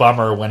always a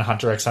bummer when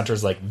Hunter x Hunter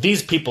is like,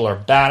 these people are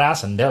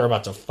badass and they're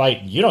about to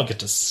fight, and you don't get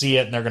to see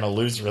it, and they're going to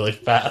lose really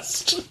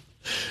fast.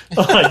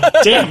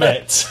 Like, damn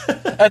it.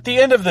 At the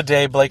end of the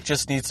day, Blake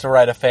just needs to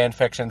write a fan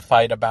fiction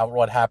fight about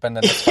what happened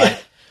in this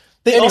fight.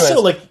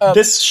 Also, like,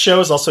 this show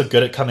is also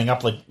good at coming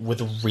up, like,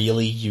 with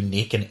really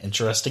unique and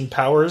interesting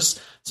powers.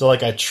 So,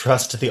 like, I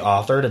trust the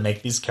author to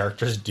make these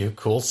characters do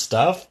cool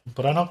stuff,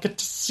 but I don't get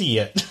to see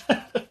it.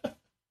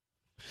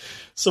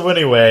 So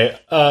anyway,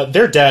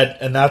 they're dead,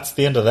 and that's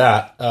the end of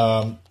that.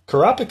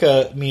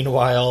 Kurapika,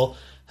 meanwhile,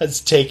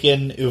 has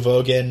taken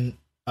Uvogin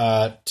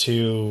back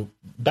to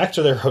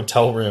their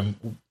hotel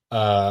room,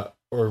 or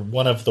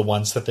one of the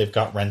ones that they've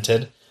got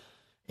rented,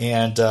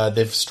 and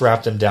they've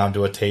strapped him down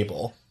to a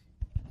table.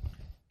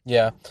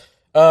 Yeah.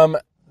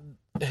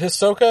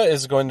 Hisoka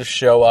is going to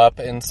show up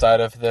inside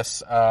of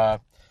this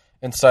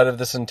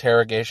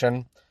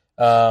interrogation.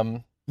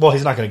 Well,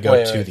 he's not going to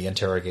go to the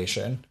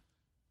interrogation.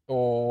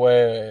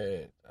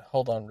 Wait.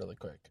 Hold on really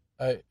quick.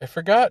 I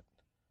forgot.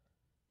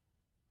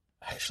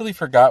 I actually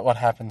forgot what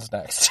happens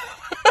next.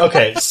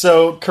 Okay,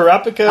 so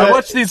Kurapika... I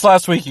watched these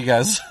last week, you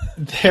guys.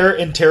 They're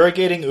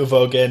interrogating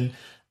Uvogin,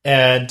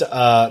 and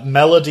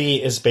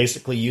Melody is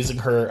basically using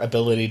her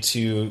ability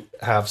to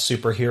have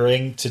super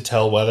hearing to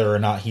tell whether or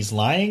not he's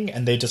lying,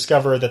 and they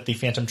discover that the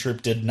Phantom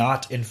Troop did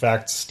not, in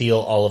fact, steal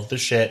all of the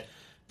shit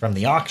from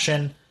the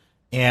auction.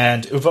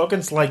 And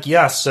Uvogin's like,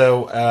 yeah,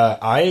 so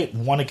I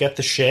want to get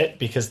the shit,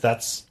 because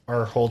that's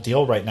our whole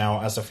deal right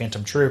now as a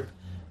Phantom Troop.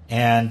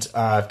 And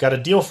I've got a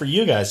deal for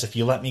you guys. If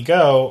you let me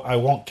go, I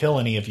won't kill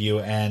any of you.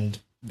 And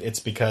it's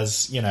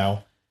because,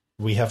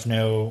 we have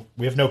no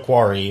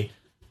quarry.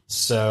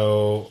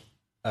 So,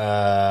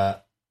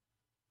 or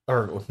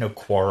no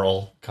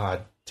quarrel.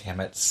 God damn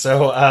it.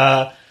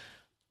 So,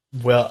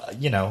 well,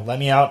 let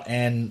me out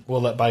and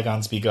we'll let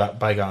bygones be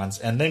bygones.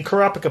 And then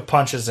Kurapika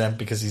punches him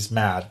because he's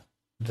mad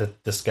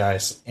that this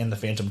guy's in the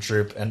Phantom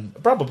Troop and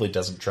probably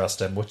doesn't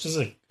trust him, which is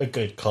a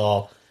good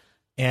call.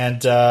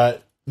 And,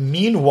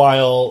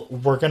 meanwhile,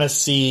 we're going to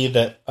see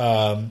that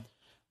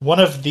one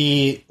of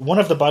the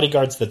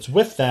bodyguards that's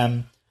with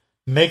them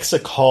makes a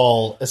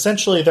call.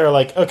 Essentially, they're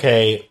like,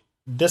 okay,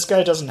 this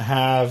guy doesn't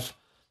have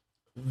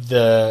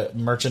the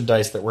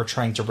merchandise that we're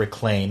trying to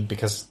reclaim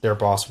because their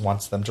boss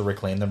wants them to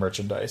reclaim the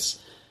merchandise.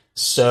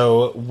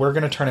 So we're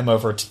going to turn him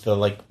over to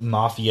the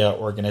mafia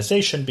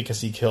organization because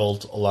he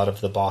killed a lot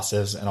of the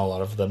bosses and a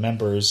lot of the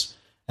members,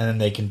 and then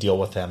they can deal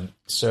with him.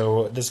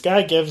 So this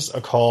guy gives a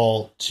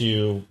call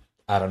to,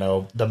 I don't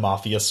know, the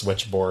mafia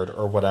switchboard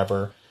or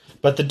whatever.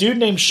 But the dude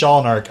named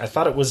Shalnark, I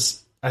thought it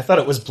was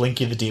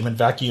Blinky the Demon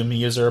Vacuum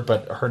User,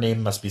 but her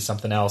name must be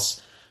something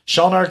else.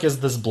 Shalnark is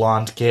this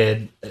blonde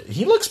kid.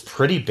 He looks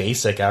pretty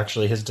basic,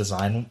 actually, his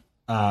design.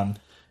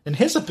 And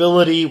his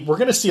ability, we're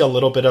going to see a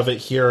little bit of it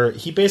here.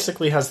 He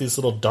basically has these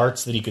little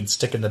darts that he can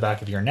stick in the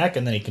back of your neck,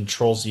 and then he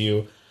controls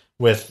you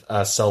with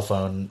a cell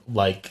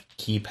phone-like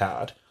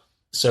keypad.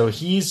 So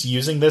he's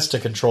using this to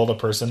control the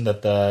person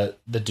that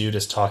the dude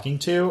is talking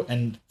to,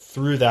 and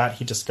through that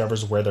he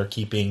discovers where they're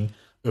keeping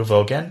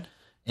Uvogin,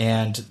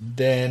 and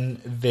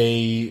then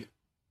they're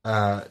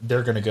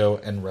going to go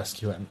and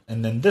rescue him.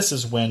 And then this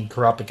is when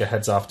Kurapika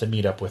heads off to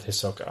meet up with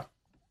Hisoka.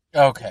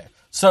 Okay.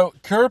 So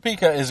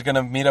Kurapika is going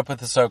to meet up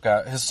with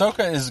Hisoka.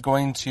 Hisoka is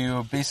going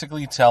to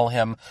basically tell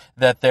him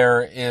that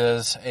there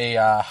is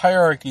a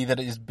hierarchy that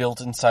is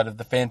built inside of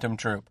the Phantom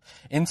Troop.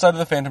 Inside of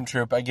the Phantom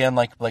Troop, again,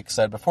 like Blake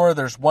said before,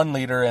 there's one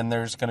leader and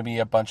there's going to be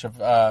a bunch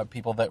of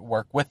people that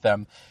work with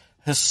them.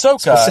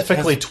 Hisoka...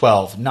 Specifically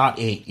 12, not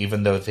 8,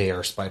 even though they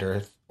are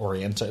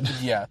spider-oriented.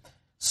 Yeah.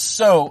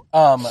 So,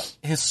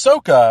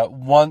 Hisoka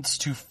wants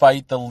to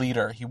fight the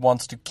leader. He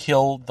wants to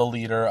kill the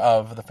leader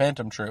of the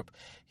Phantom Troop.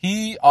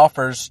 He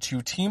offers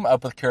to team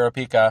up with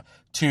Kurapika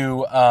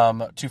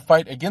to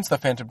fight against the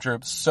Phantom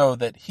Troop so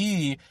that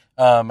he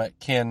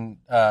can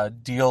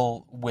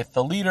deal with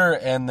the leader,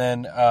 and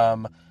then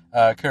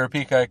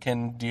Kurapika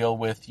can deal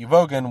with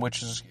Uvogin,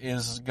 which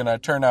is going to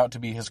turn out to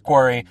be his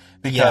quarry,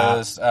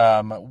 because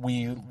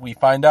we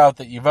find out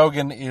that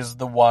Uvogin is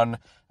the one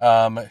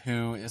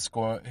who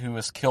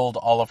has killed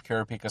all of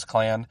Kurapika's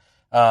clan.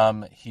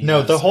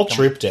 The whole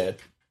troop did.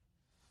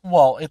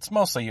 Well, it's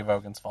mostly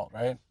Uvogin's fault,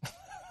 right?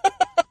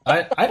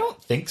 I don't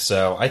think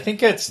so. I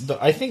think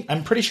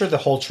I'm pretty sure the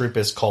whole troop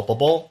is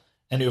culpable,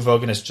 and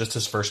Uvogin is just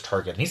his first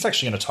target. And he's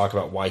actually going to talk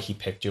about why he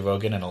picked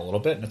Uvogin in a little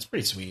bit, and it's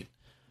pretty sweet.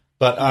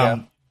 But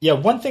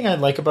one thing I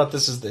like about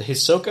this is that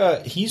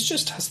Hisoka, he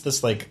just has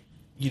this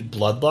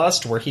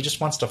bloodlust where he just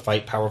wants to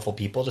fight powerful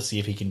people to see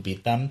if he can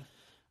beat them.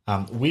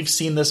 We've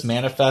seen this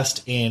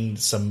manifest in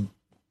some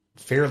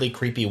fairly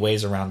creepy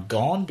ways around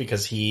Gon,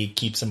 because he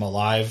keeps him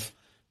alive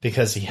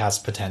because he has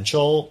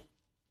potential.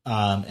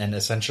 And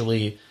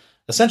essentially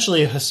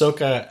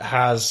Hisoka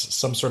has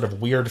some sort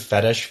of weird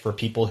fetish for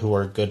people who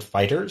are good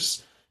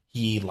fighters.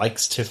 he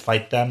likes to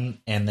fight them,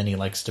 and then he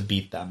likes to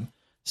beat them.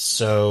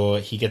 So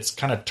he gets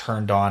kind of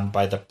turned on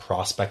by the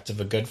prospect of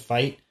a good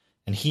fight.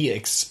 And he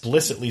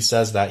explicitly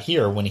says that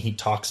here when he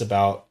talks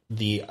about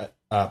the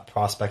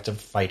prospect of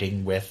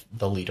fighting with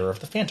the leader of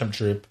the Phantom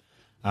Troop,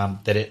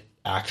 that it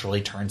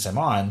actually turns him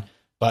on.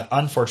 But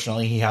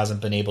unfortunately, he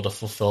hasn't been able to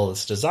fulfill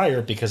this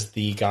desire because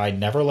the guy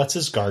never lets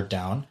his guard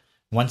down.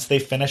 Once they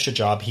finish a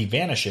job, he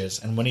vanishes.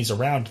 And when he's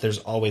around, there's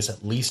always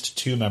at least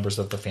 2 members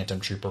of the Phantom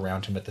Troop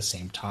around him at the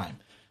same time.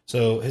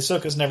 So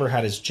Hisoka's never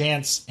had his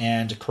chance,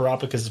 and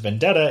Kurapika's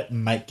vendetta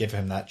might give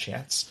him that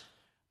chance.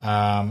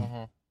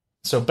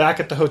 So back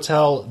at the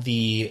hotel,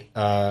 the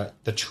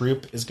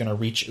troop is going to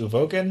reach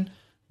Uvogin.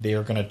 They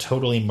are going to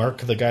totally murk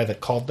the guy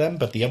that called them,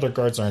 but the other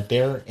guards aren't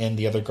there, and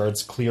the other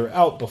guards clear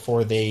out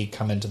before they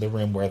come into the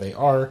room where they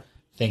are,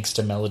 thanks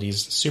to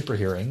Melody's super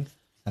hearing.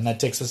 And that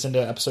takes us into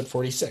episode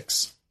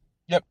 46.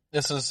 Yep,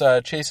 this is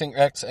Chasing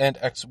X and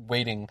X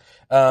Waiting.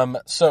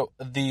 So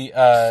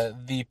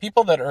the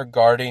people that are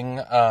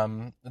guarding,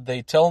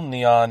 they tell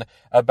Neon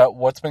about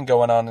what's been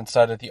going on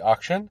inside of the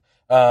auction,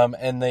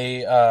 and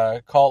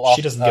they call off...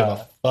 She doesn't give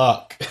a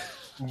fuck.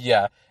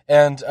 Yeah,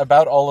 and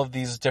about all of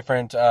these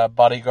different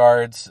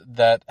bodyguards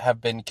that have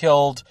been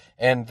killed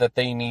and that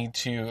they need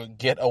to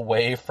get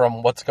away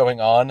from what's going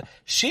on.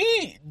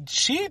 She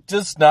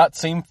does not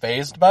seem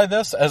fazed by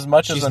this as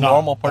much as a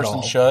normal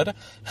person should.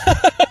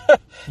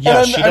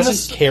 Yeah, she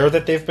doesn't care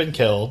that they've been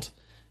killed.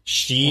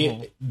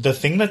 The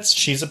thing that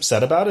she's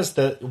upset about is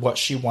that what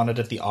she wanted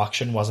at the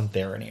auction wasn't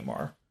there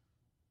anymore.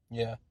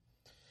 Yeah.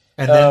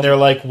 And then they're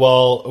like,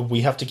 well,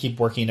 we have to keep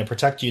working to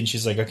protect you. And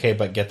she's like, okay,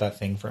 but get that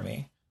thing for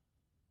me.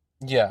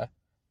 Yeah.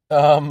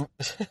 And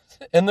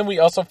then we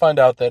also find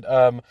out that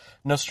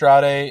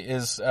Nostrade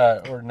is,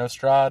 or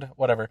Nostrad,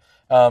 whatever,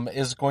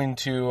 is going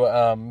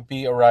to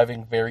be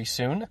arriving very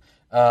soon.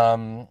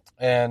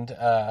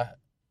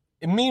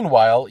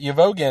 Meanwhile,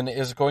 Uvogin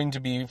is going to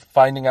be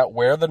finding out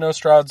where the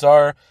Nostrads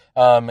are.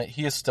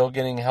 He is still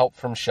getting help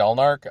from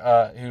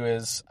Shellnark, who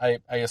is, I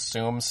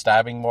assume,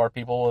 stabbing more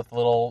people with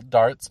little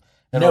darts.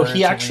 No,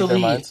 he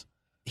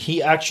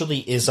actually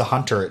is a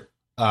hunter.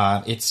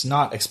 It's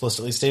not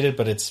explicitly stated,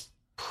 but it's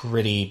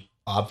pretty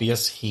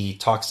obvious. He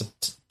talks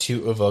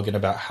to Uvogin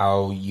about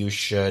how you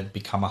should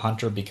become a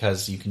hunter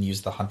because you can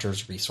use the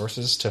hunter's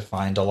resources to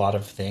find a lot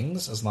of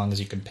things as long as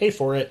you can pay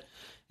for it.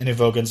 And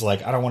Uvogin's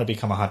like, I don't want to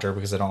become a hunter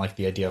because I don't like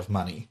the idea of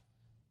money.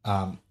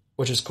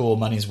 Which is cool.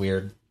 Money's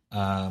weird.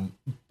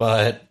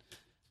 But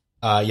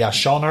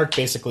Shellnark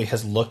basically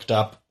has looked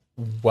up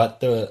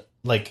what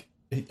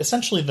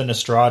essentially the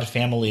Nostrad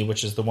family,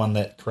 which is the one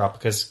that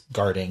Kurapika's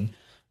guarding,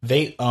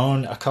 they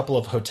own a couple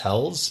of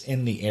hotels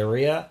in the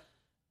area.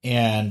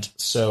 And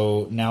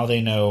so now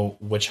they know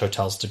which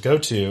hotels to go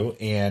to,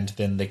 and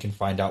then they can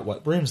find out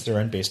what rooms they're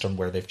in based on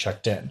where they've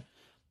checked in.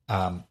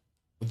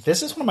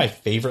 This is one of my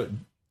favorite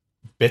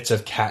bits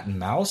of cat and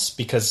mouse,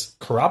 because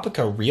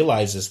Kurapika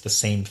realizes the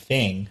same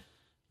thing,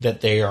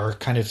 that they are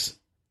kind of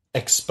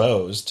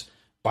exposed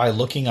by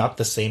looking up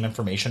the same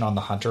information on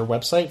the Hunter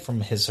website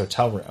from his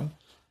hotel room.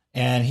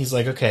 And he's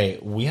like, okay,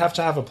 we have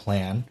to have a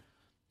plan.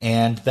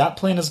 And that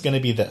plan is going to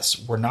be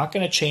this. We're not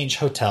going to change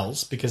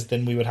hotels because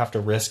then we would have to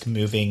risk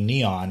moving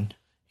Neon.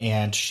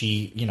 And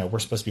she, we're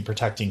supposed to be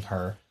protecting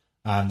her.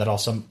 That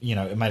also,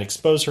 it might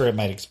expose her. It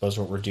might expose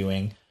what we're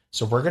doing.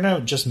 So we're going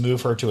to just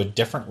move her to a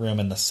different room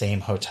in the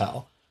same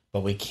hotel.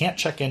 But we can't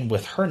check in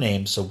with her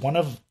name. So one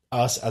of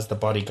us as the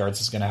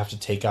bodyguards is going to have to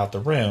take out the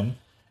room.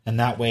 And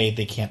that way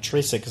they can't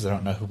trace it because they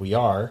don't know who we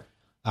are.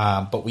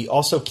 But we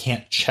also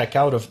can't check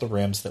out of the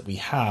rooms that we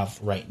have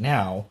right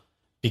now,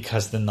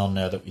 because then they'll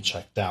know that we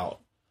checked out.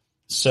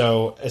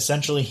 So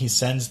essentially he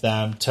sends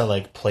them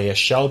to play a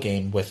shell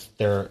game with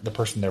the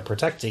person they're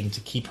protecting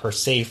to keep her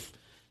safe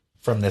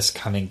from this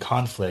coming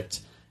conflict.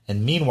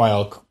 And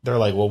meanwhile, they're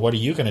like, well, what are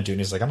you going to do? And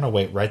he's like, I'm going to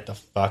wait right the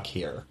fuck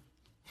here.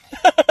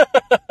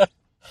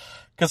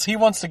 Because he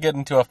wants to get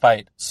into a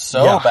fight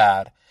so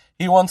bad.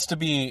 He wants to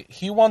be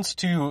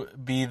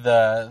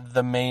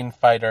the main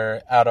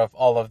fighter out of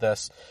all of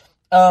this.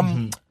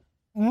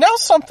 Now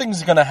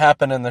something's going to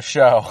happen in the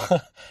show.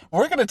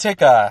 We're going to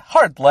take a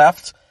hard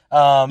left,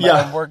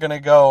 and we're going to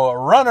go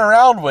run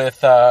around with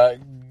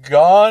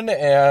Gon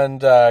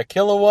and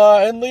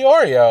Killua and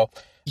Leorio.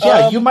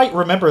 Yeah, you might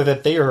remember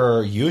that they are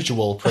our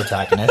usual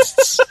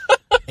protagonists,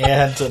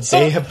 and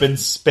they have been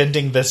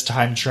spending this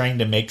time trying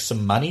to make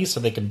some money so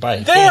they can buy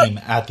a game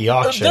at the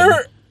auction.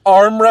 They're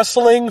arm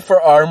wrestling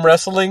for arm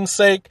wrestling's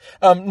sake.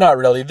 Not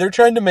really. They're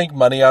trying to make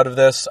money out of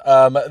this.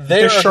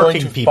 They're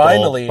sharking going to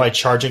people by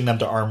charging them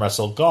to arm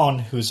wrestle Gon,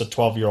 who's a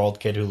 12-year-old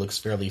kid who looks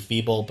fairly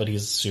feeble, but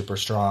he's super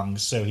strong,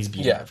 so he's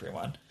beating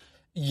everyone.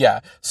 Yeah.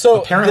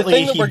 So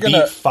apparently he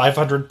beat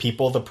 500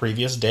 people the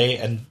previous day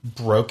and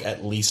broke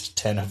at least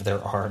 10 of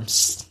their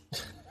arms.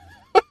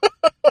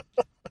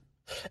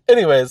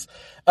 Anyways,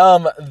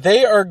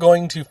 they are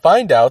going to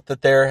find out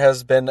that there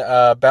has been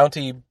a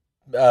bounty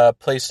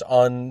placed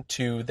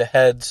onto the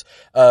heads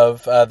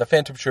of the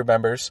Phantom Troop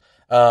members,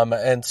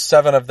 and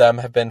 7 of them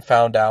have been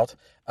found out.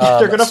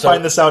 They're going to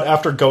find this out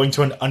after going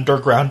to an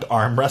underground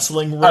arm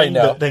wrestling ring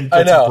that then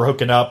gets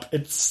broken up.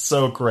 It's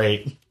so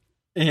great.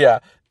 Yeah.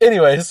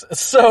 Anyways,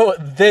 so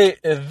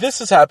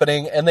this is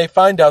happening, and they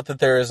find out that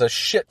there is a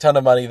shit ton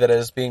of money that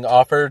is being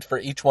offered for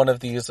each one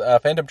of these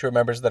Phantom Troop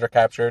members that are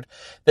captured.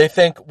 They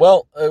think,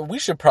 well, we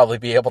should probably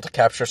be able to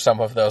capture some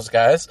of those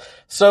guys,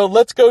 so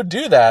let's go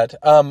do that.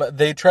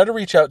 They try to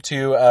reach out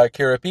to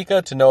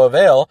Kurapika to no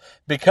avail,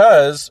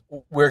 because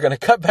we're going to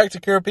cut back to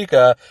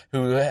Kurapika,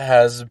 who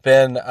has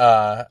been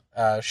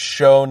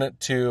shown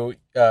to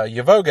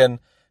Yavogan,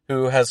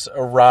 who has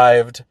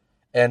arrived,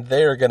 and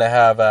they are going to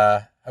have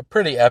a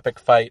pretty epic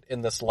fight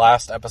in this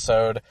last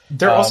episode.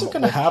 They're also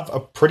going to have a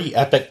pretty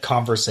epic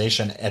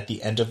conversation at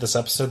the end of this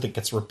episode that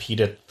gets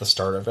repeated at the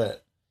start of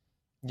it.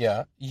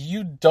 Yeah,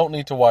 you don't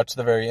need to watch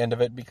the very end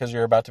of it because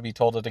you're about to be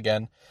told it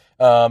again.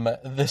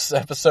 This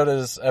episode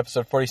is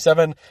episode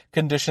 47,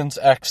 Conditions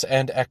X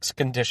and X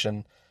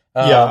Condition.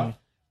 Yeah.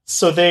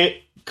 So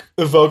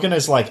Uvogin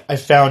is like, I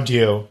found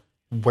you.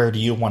 Where do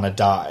you want to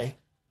die?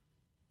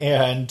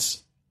 And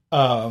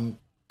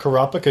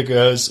Kurapika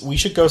goes, we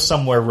should go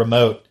somewhere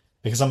remote,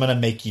 because I'm going to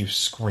make you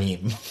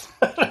scream.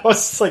 I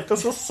was like,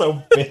 this is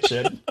so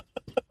bitchin'.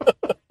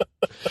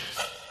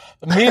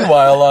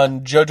 Meanwhile,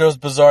 on JoJo's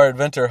Bizarre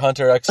Adventure,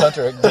 Hunter x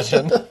Hunter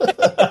edition.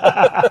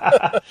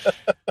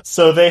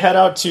 So they head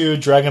out to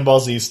Dragon Ball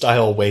Z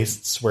style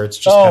wastes, where it's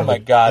just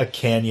a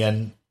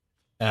canyon.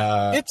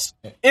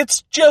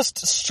 It's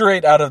just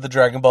straight out of the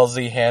Dragon Ball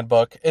Z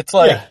handbook. It's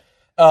like... Yeah.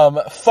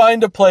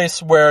 Find a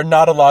place where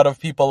not a lot of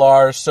people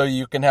are so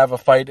you can have a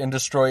fight and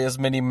destroy as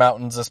many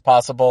mountains as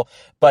possible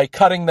by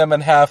cutting them in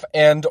half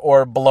and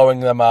or blowing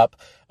them up.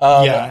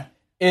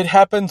 It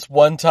happens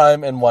one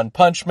time in One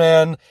Punch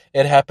Man.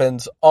 It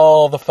happens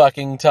all the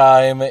fucking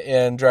time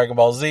in Dragon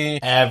Ball Z.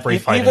 Every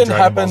fight in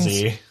Dragon Ball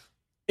Z.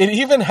 It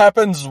even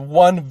happens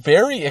one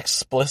very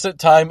explicit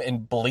time in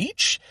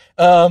Bleach,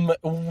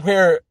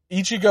 where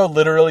Ichigo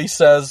literally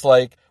says,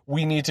 like,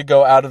 we need to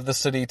go out of the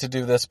city to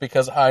do this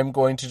because I'm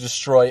going to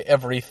destroy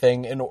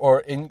everything in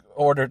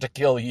order to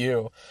kill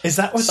you. Is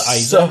that with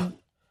Aizen?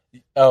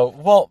 Oh,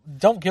 well,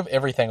 don't give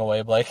everything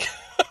away, Blake.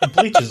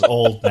 Bleach is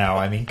old now.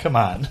 I mean, come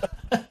on.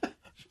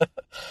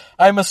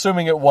 I'm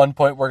assuming at one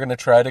point we're going to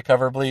try to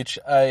cover Bleach.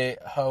 I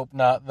hope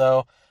not,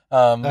 though.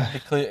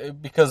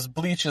 Because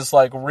Bleach is,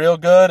 like, real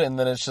good, and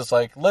then it's just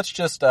like, let's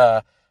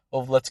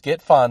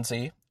get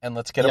Fonzie. And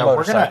let's get a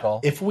motorcycle.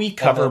 If we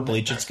cover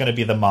Bleach, it's going to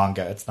be the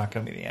manga. It's not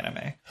going to be the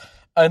anime.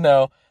 I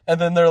know. And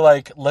then they're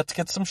like, let's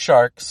get some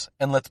sharks,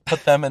 and let's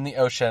put them in the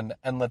ocean,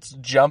 and let's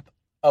jump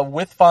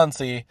with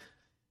Fonzie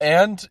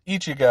and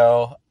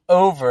Ichigo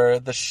over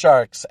the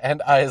sharks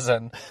and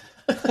Aizen.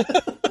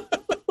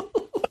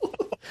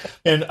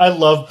 And I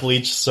love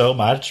Bleach so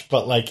much,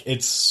 but, like,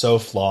 it's so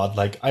flawed.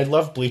 Like, I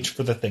love Bleach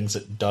for the things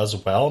it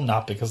does well,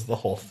 not because the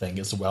whole thing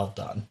is well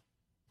done.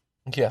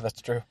 Yeah,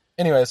 that's true.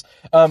 Anyways,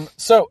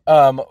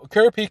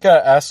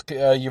 Kurapika asks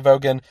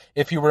Yavogan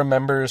if he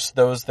remembers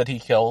those that he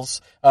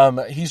kills.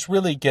 He's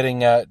really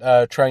getting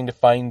at trying to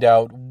find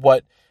out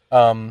what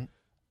and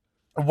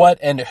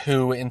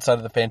who inside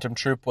of the Phantom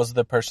Troop was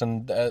the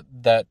person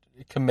that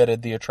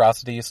committed the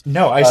atrocities.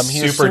 No, I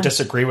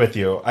disagree with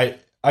you.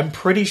 I'm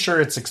pretty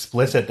sure it's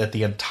explicit that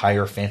the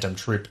entire Phantom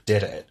Troop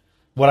did it.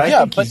 What I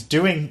think he's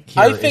doing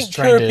here is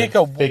trying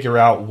to figure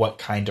out what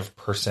kind of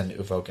person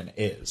Uvogin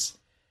is.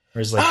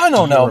 Whereas, like, I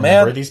don't know, man. Do you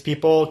remember these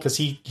people? Because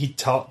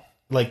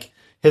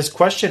his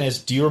question is,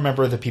 do you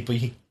remember the people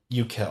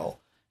you kill?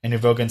 And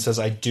Uvogin says,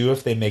 I do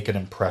if they make an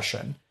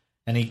impression.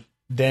 And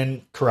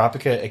then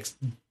Kurapika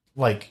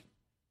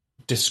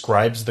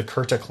describes the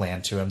Kurta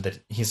clan to him, that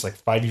he's like,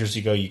 5 years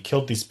ago you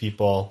killed these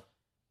people.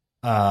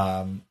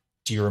 Do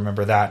you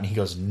remember that? And he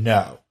goes,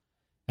 no.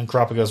 And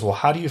Kurapika goes, well,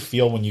 how do you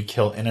feel when you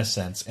kill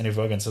innocents? And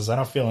Uvogin says, I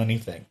don't feel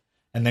anything.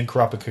 And then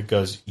Kurapika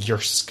goes,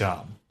 you're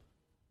scum.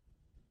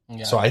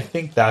 Yeah. So I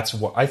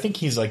think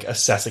he's like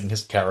assessing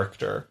his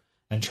character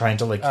and trying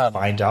to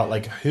find out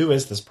like, who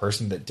is this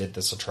person that did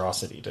this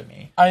atrocity to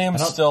me? I am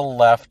still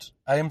left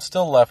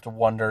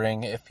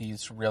wondering if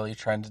he's really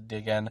trying to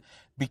dig in,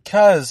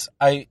 because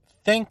I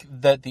think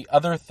that the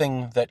other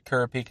thing that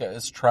Kurapika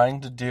is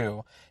trying to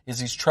do is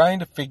he's trying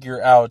to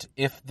figure out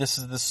if this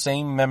is the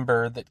same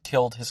member that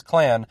killed his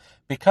clan,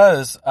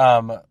 because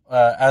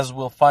as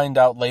we'll find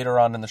out later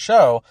on in the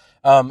show,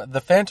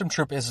 the Phantom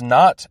Troop is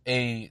not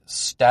a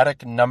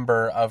static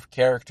number of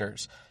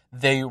characters.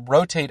 They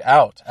rotate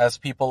out as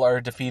people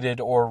are defeated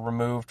or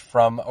removed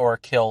from or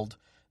killed.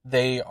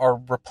 They are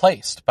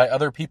replaced by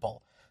other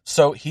people.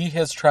 So he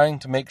is trying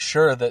to make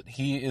sure that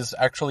he is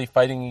actually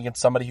fighting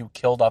against somebody who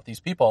killed off these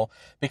people,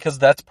 because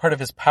that's part of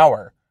his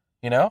power,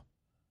 you know?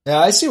 Yeah,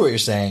 I see what you're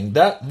saying.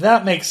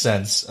 That makes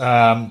sense.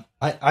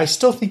 I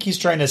still think he's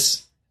trying to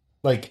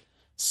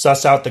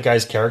suss out the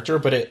guy's character,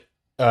 but it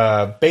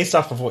based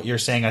off of what you're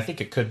saying, I think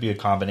it could be a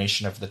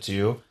combination of the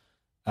two.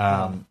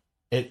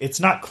 It's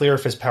not clear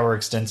if his power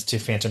extends to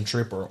Phantom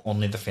Troop or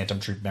only the Phantom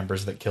Troop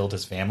members that killed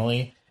his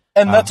family.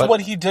 And that's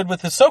what he did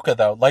with Hisoka,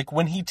 though. Like,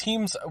 when he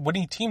teamed up with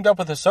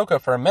Hisoka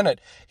for a minute,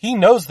 he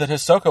knows that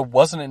Hisoka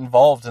wasn't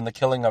involved in the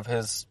killing of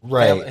his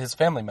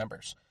family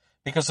members.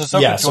 Because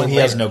Hisoka so he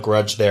has no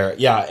grudge there.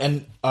 Yeah,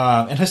 and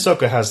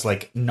Hisoka has,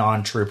 like,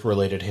 non-troop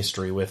related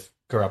history with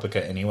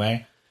Kurapika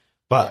anyway.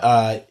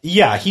 But,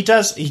 he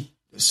does...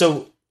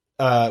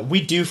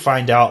 we do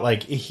find out,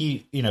 like,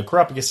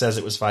 Kurapika says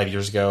it was 5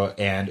 years ago,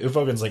 and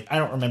Uvogen's like, I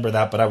don't remember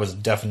that, but I was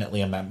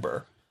definitely a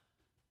member.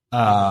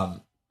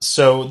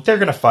 So they're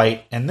going to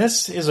fight, and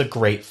this is a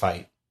great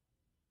fight.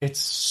 It's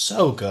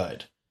so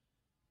good.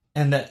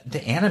 And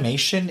the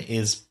animation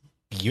is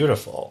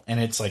beautiful,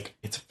 and it's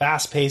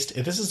fast-paced.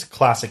 This is a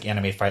classic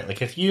anime fight. Like,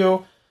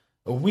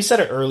 we said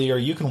it earlier,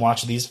 you can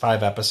watch these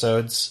 5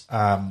 episodes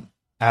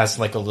as,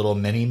 like, a little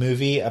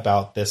mini-movie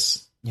about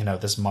this,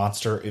 this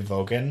monster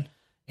Uvogen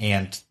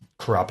and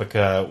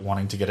Kurapika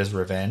wanting to get his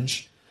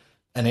revenge.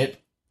 And it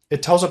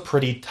tells a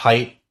pretty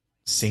tight,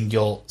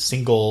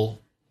 single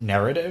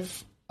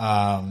narrative.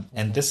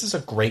 And this is a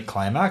great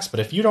climax, but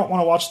if you don't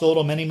want to watch the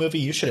little mini movie,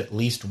 you should at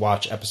least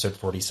watch episode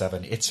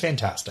 47. It's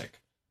fantastic.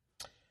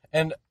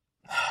 And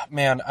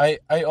man, I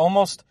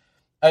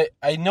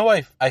know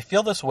I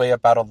feel this way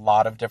about a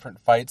lot of different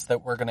fights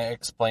that we're going to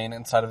explain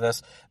inside of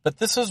this, but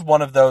this is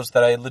one of those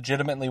that I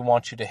legitimately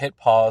want you to hit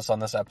pause on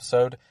this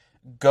episode,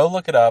 go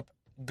look it up,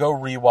 go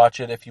rewatch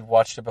it if you've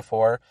watched it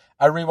before.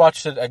 I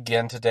rewatched it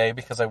again today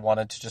because I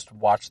wanted to just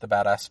watch the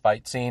badass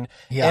fight scene.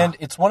 Yeah. And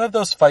it's one of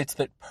those fights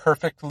that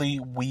perfectly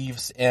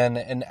weaves in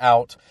and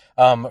out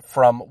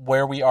from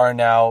where we are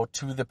now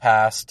to the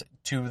past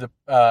to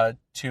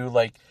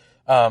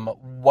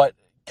what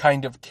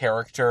kind of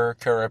character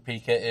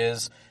Kurapika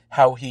is,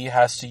 how he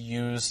has to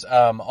use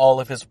all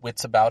of his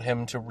wits about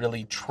him to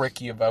really trick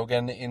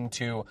Uvogen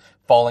into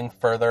falling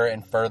further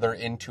and further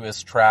into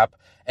his trap.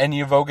 And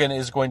Uvogen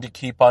is going to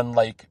keep on,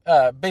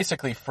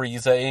 basically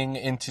freezing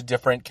into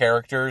different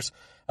characters.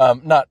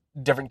 Not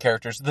different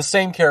characters. The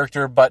same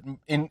character, but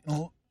in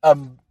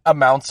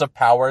amounts of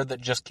power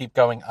that just keep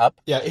going up.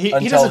 Yeah,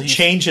 he doesn't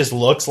change his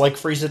looks like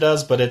Frieza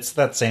does, but it's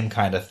that same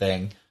kind of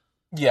thing.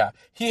 Yeah,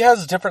 he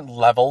has different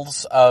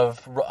levels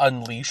of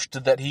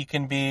unleashed that he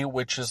can be,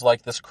 which is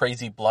like this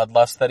crazy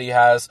bloodlust that he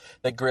has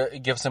that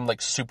gives him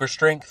like super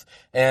strength.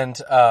 And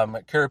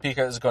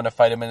Kurapika is going to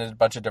fight him in a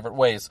bunch of different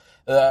ways.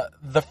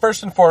 The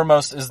first and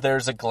foremost is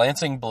there's a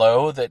glancing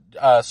blow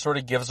that sort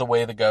of gives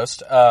away the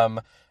ghost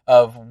of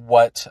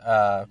what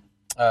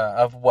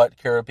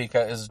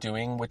Kurapika is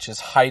doing, which is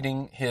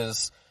hiding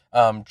his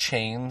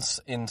chains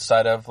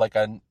inside of like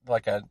a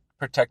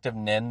protective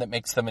nen that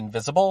makes them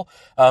invisible.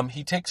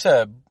 He takes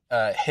a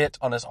hit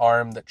on his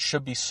arm that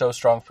should be so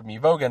strong from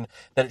Uvogen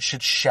that it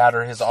should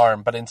shatter his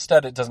arm, but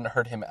instead it doesn't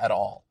hurt him at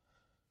all.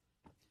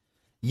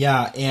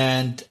 Yeah,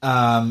 and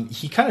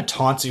he kind of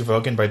taunts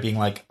Uvogen by being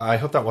like, I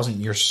hope that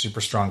wasn't your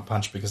super strong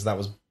punch because that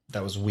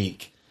was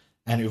weak.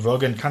 And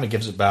Uvogen kind of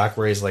gives it back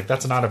where he's like,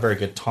 that's not a very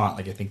good taunt.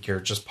 Like, I think you're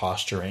just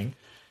posturing.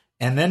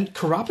 And then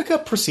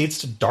Kurapika proceeds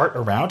to dart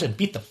around and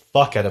beat the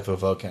fuck out of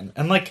Uvogen.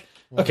 And like,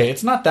 okay,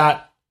 it's not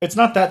that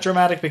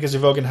dramatic because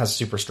Uvogen has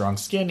super strong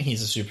skin.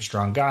 He's a super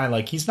strong guy.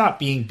 Like, he's not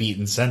being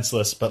beaten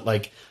senseless, but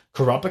like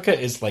Kurapika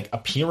is like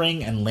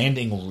appearing and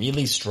landing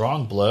really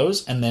strong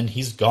blows, and then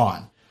he's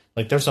gone.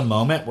 Like, there's a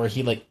moment where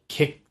he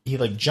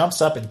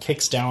jumps up and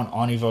kicks down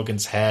on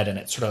Uvogen's head, and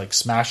it sort of like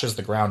smashes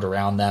the ground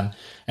around them.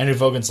 And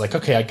Uvogen's like,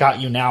 okay, I got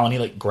you now. And he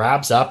like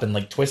grabs up and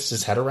like twists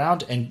his head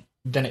around, and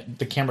then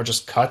the camera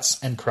just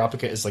cuts, and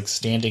Kurapika is like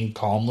standing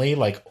calmly,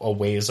 like a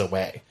ways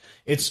away.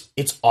 It's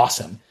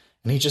awesome.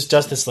 And he just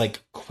does this like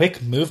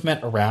quick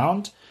movement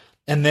around.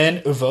 And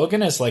then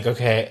Uvogen is like,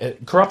 okay,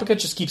 Kurapika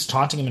just keeps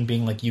taunting him and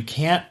being like, you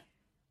can't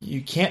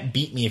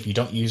beat me if you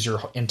don't use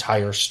your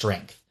entire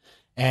strength.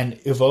 And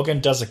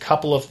Uvogen does a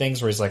couple of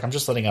things where he's like, I'm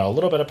just letting out a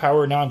little bit of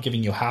power. Now I'm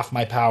giving you half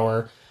my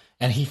power.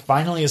 And he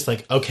finally is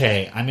like,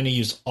 okay, I'm going to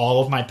use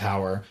all of my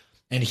power.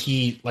 And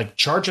he like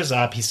charges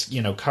up. He's,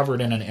 covered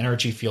in an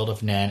energy field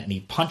of Nen, and he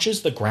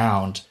punches the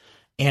ground,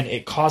 and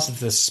it causes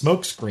this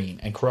smoke screen.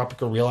 And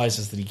Kurapika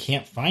realizes that he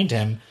can't find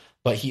him.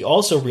 But he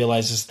also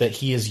realizes that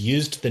he has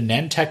used the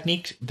Nen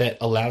technique that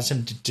allows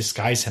him to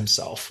disguise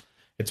himself.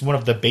 It's one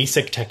of the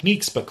basic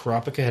techniques, but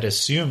Kurapika had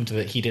assumed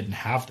that he didn't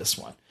have this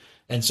one.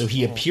 And so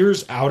he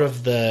appears out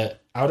of the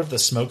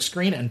smoke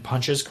screen and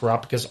punches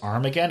Kurapika's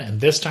arm again, and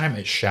this time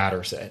it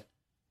shatters it.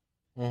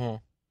 Mm-hmm.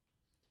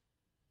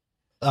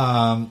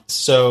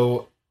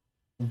 So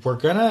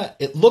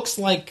it looks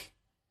like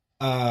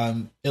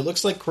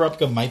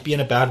Kurapika might be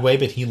in a bad way,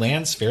 but he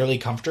lands fairly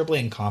comfortably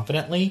and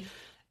confidently.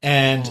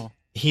 And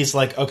he's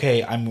like,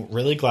 okay, I'm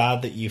really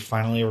glad that you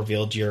finally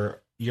revealed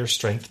your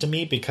strength to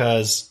me,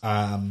 because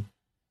now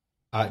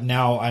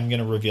I'm going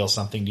to reveal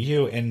something to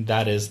you, and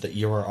that is that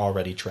you are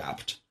already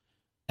trapped.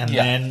 And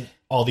then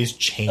all these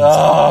chains.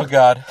 Oh,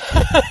 God.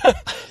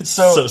 It's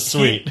so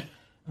sweet.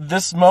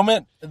 This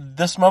moment,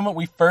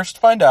 we first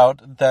find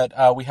out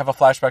that we have a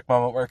flashback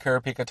moment where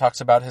Kurapika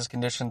talks about his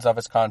conditions of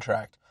his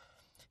contract.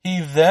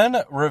 He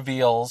then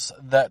reveals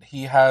that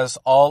he has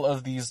all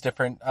of these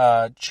different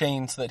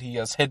chains that he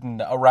has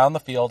hidden around the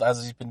field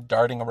as he's been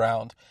darting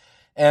around.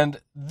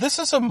 And this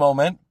is a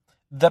moment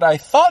that I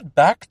thought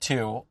back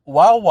to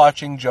while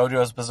watching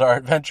JoJo's Bizarre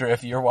Adventure,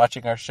 if you're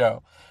watching our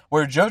show,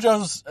 where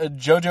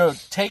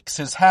JoJo takes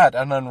his hat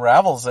and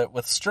unravels it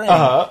with string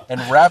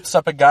and wraps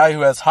up a guy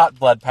who has hot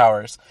blood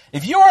powers.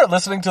 If you aren't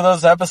listening to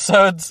those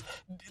episodes,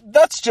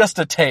 that's just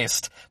a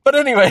taste. But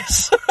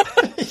anyways,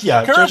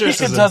 yeah,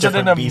 JoJo's is a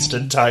different beast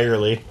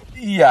entirely.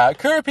 Yeah,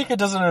 Kurapika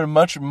does it in a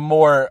much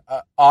more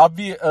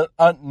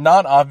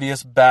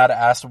non-obvious,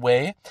 badass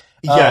way.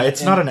 Yeah,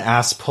 it's not an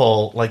ass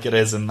pull like it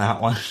is in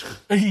that one.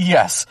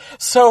 Yes.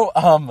 So,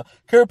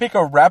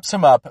 Kurapika wraps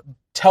him up,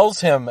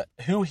 tells him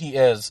who he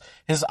is.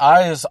 His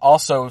eyes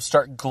also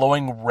start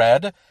glowing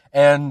red,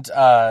 and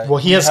well,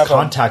 he has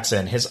contacts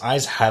in. His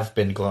eyes have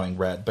been glowing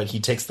red, but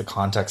he takes the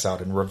contacts out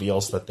and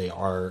reveals that they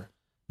are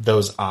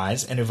those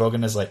eyes. And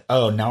Uvogin is like,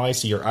 "Oh, now I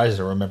see your eyes.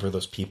 I remember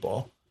those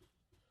people."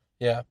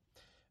 Yeah.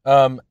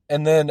 And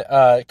then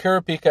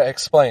Kurapika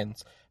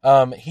explains.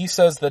 He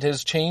says that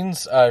his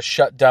chains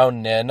shut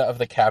down Nen of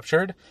the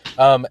captured,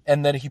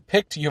 and then he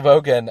picked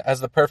Uvogin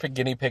as the perfect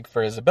guinea pig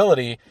for his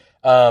ability,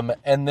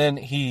 and then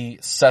he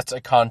sets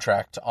a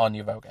contract on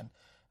Uvogin.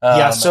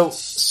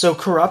 So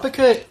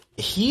Kurapika,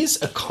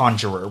 he's a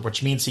conjurer,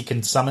 which means he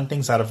can summon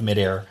things out of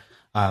midair,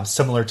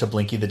 similar to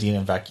Blinky the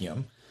Demon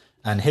Vacuum,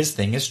 and his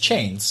thing is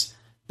chains.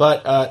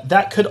 But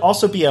that could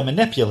also be a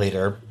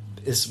manipulator,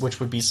 which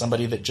would be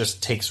somebody that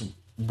just takes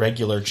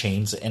regular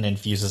chains and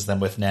infuses them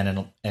with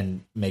Nen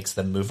and makes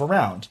them move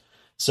around.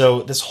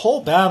 So this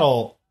whole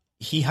battle,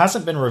 he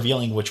hasn't been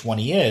revealing which one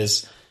he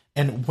is,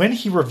 and when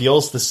he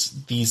reveals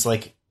these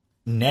like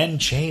Nen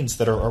chains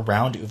that are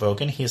around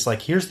Uvogin, he's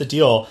like, here's the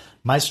deal,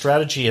 my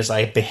strategy is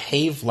I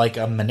behave like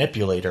a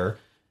manipulator,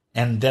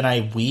 and then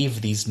I weave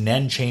these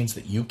Nen chains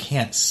that you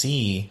can't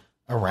see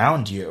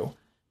around you,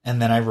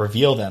 and then I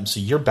reveal them,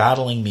 so you're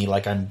battling me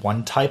like I'm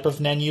one type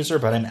of Nen user,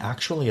 but I'm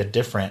actually a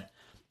different.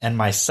 And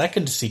my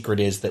second secret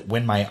is that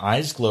when my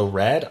eyes glow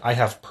red, I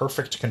have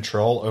perfect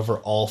control over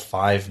all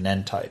 5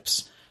 Nen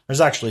types.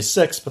 There's actually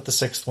 6, but the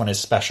 6th one is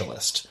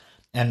Specialist.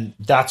 And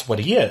that's what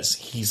he is.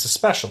 He's a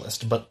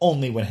Specialist, but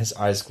only when his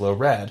eyes glow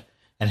red.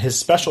 And his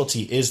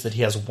specialty is that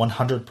he has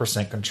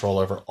 100% control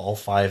over all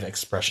 5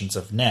 expressions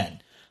of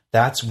Nen.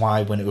 That's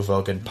why when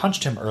Uvogin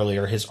punched him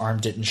earlier, his arm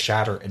didn't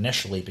shatter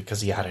initially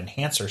because he had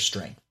Enhancer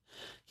Strength.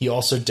 He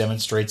also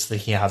demonstrates that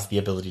he has the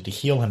ability to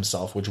heal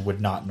himself, which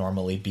would not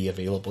normally be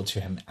available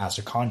to him as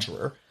a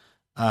conjurer.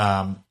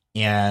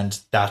 And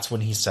that's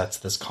when he sets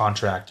this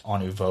contract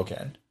on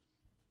Uvogin.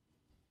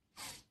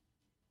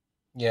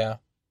 Yeah.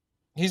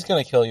 He's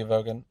going to kill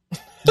Uvogin.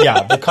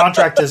 Yeah, the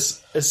contract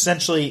is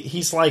essentially,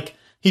 he's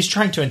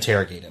trying to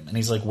interrogate him. And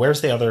he's like, where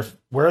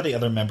are the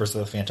other members of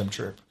the Phantom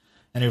Troop?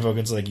 And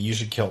Uvogin's like, you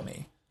should kill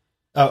me.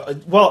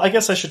 Well, I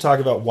guess I should talk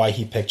about why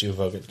he picked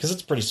Uvogin, because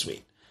it's pretty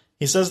sweet.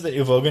 He says that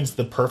Uvogin's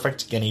the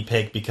perfect guinea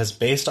pig because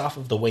based off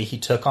of the way he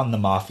took on the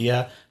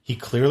Mafia, he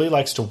clearly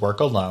likes to work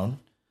alone,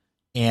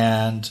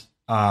 and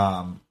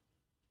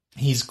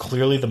he's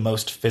clearly the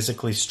most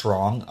physically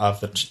strong of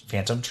the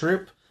Phantom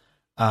Troop.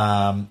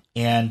 And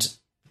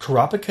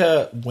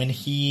Kurapika, when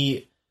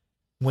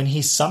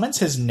he summons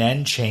his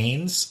Nen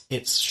chains,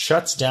 it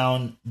shuts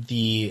down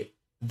the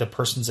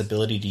person's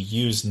ability to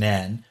use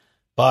Nen,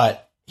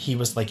 but he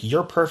was like,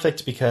 you're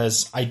perfect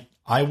because I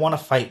want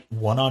to fight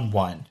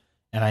one-on-one.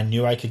 And I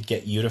knew I could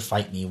get you to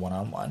fight me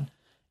one-on-one.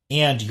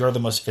 And you're the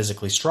most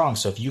physically strong.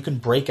 So if you can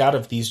break out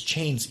of these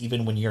chains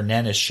even when your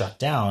Nen is shut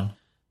down,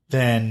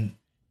 then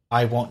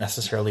I won't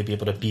necessarily be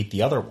able to beat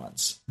the other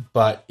ones.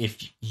 But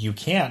if you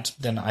can't,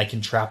 then I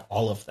can trap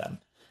all of them.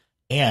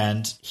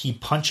 And he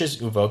punches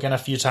Uvogin a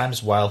few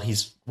times while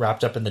he's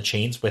wrapped up in the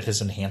chains with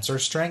his Enhancer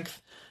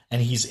Strength.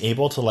 And he's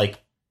able to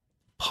like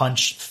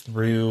punch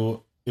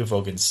through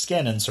Uvogin's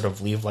skin and sort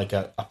of leave like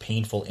a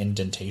painful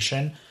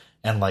indentation.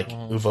 And, like,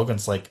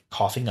 Uvogin's, like,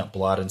 coughing up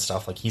blood and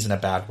stuff. Like, he's in a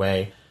bad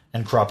way.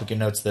 And Kurapika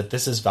notes that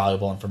this is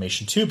valuable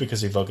information, too,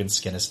 because Uvogin's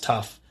skin is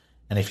tough.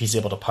 And if he's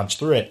able to punch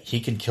through it,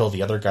 he can kill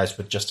the other guys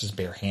with just his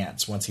bare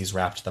hands once he's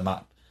wrapped them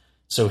up.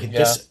 So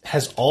this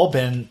has all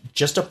been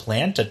just a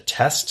plan to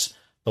test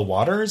the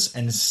waters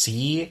and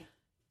see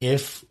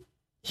if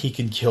he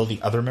can kill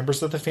the other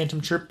members of the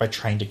Phantom Troop by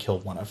trying to kill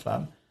one of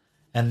them.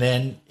 And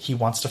then he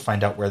wants to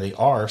find out where they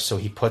are, so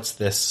he puts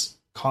this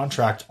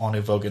contract on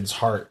Uvogin's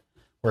heart,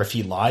 where if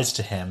he lies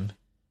to him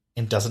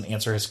and doesn't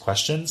answer his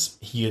questions,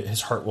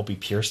 his heart will be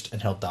pierced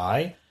and he'll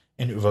die.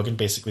 And Uvogin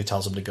basically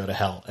tells him to go to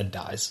hell and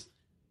dies.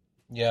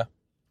 Yeah,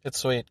 it's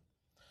sweet.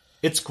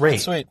 It's great.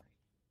 It's sweet.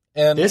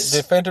 And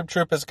the Phantom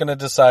Troop is going to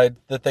decide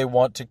that they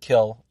want to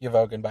kill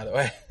Uvogin, by the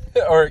way.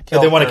 Or kill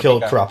they want to kill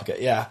Kurapika,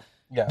 yeah.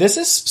 This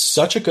is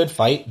such a good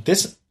fight.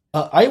 This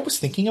I was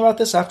thinking about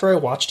this after I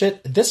watched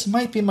it. This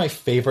might be my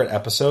favorite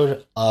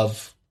episode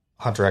of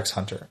Hunter x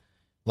Hunter.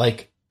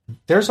 Like,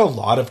 there's a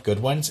lot of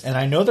good ones, and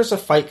I know there's a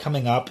fight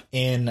coming up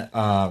in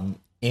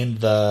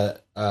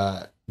the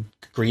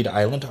Greed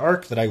Island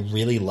arc that I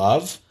really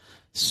love.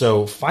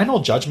 So Final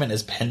Judgment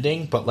is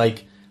pending, but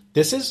like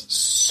This is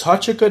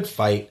such a good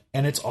fight,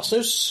 and it's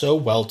also so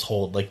well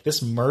told. Like,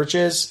 this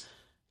merges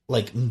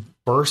like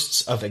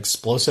bursts of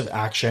explosive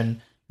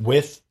action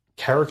with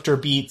character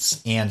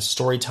beats and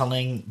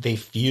storytelling. They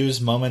fuse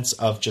moments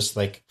of just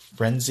like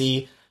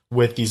frenzy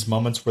with these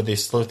moments where they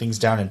slow things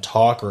down and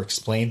talk or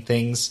explain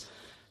things.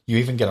 You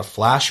even get a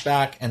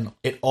flashback, and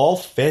it all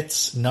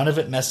fits. None of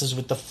it messes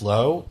with the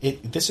flow.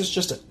 This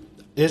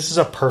is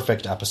a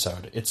perfect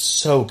episode. It's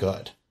so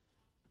good.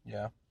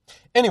 Yeah.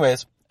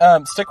 Anyways,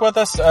 stick with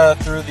us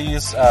through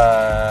these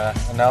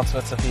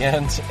announcements at the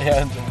end,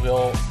 and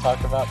we'll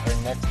talk about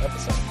our next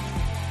episode.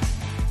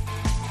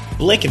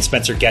 Blake and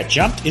Spencer Get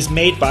Jumped is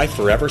made by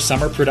Forever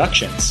Summer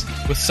Productions,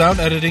 with sound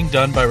editing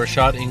done by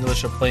Rashad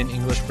English of Plain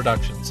English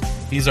Productions.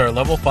 He's our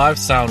level 5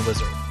 sound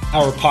wizard.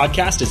 Our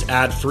podcast is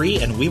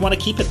ad-free, and we want to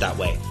keep it that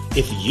way.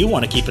 If you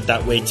want to keep it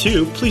that way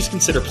too, please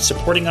consider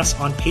supporting us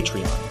on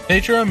Patreon.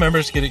 Patreon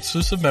members get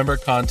exclusive member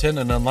content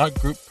and unlock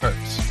group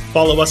perks.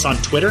 Follow us on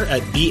Twitter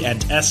at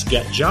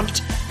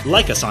B&S-Get-Jumped,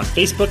 like us on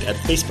Facebook at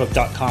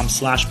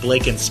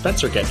facebook.com/Blake and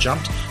Spencer Get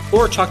Jumped,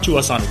 or talk to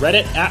us on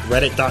Reddit at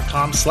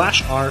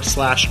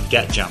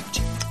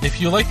reddit.com/r/getjumped.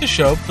 If you like the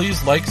show,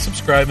 please like,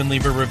 subscribe, and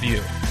leave a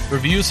review.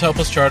 Reviews help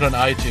us chart on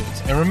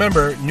iTunes. And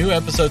remember, new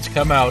episodes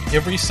come out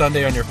every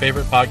Sunday on your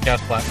favorite podcast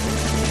platform.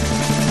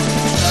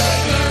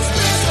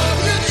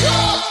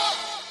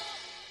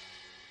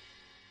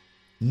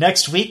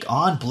 Next week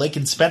on Blake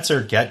and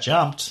Spencer Get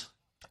Jumped,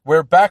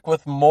 we're back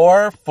with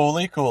more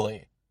Fooly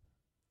Cooly.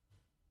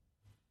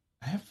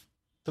 I have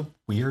the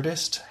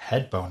weirdest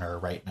head boner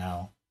right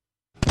now.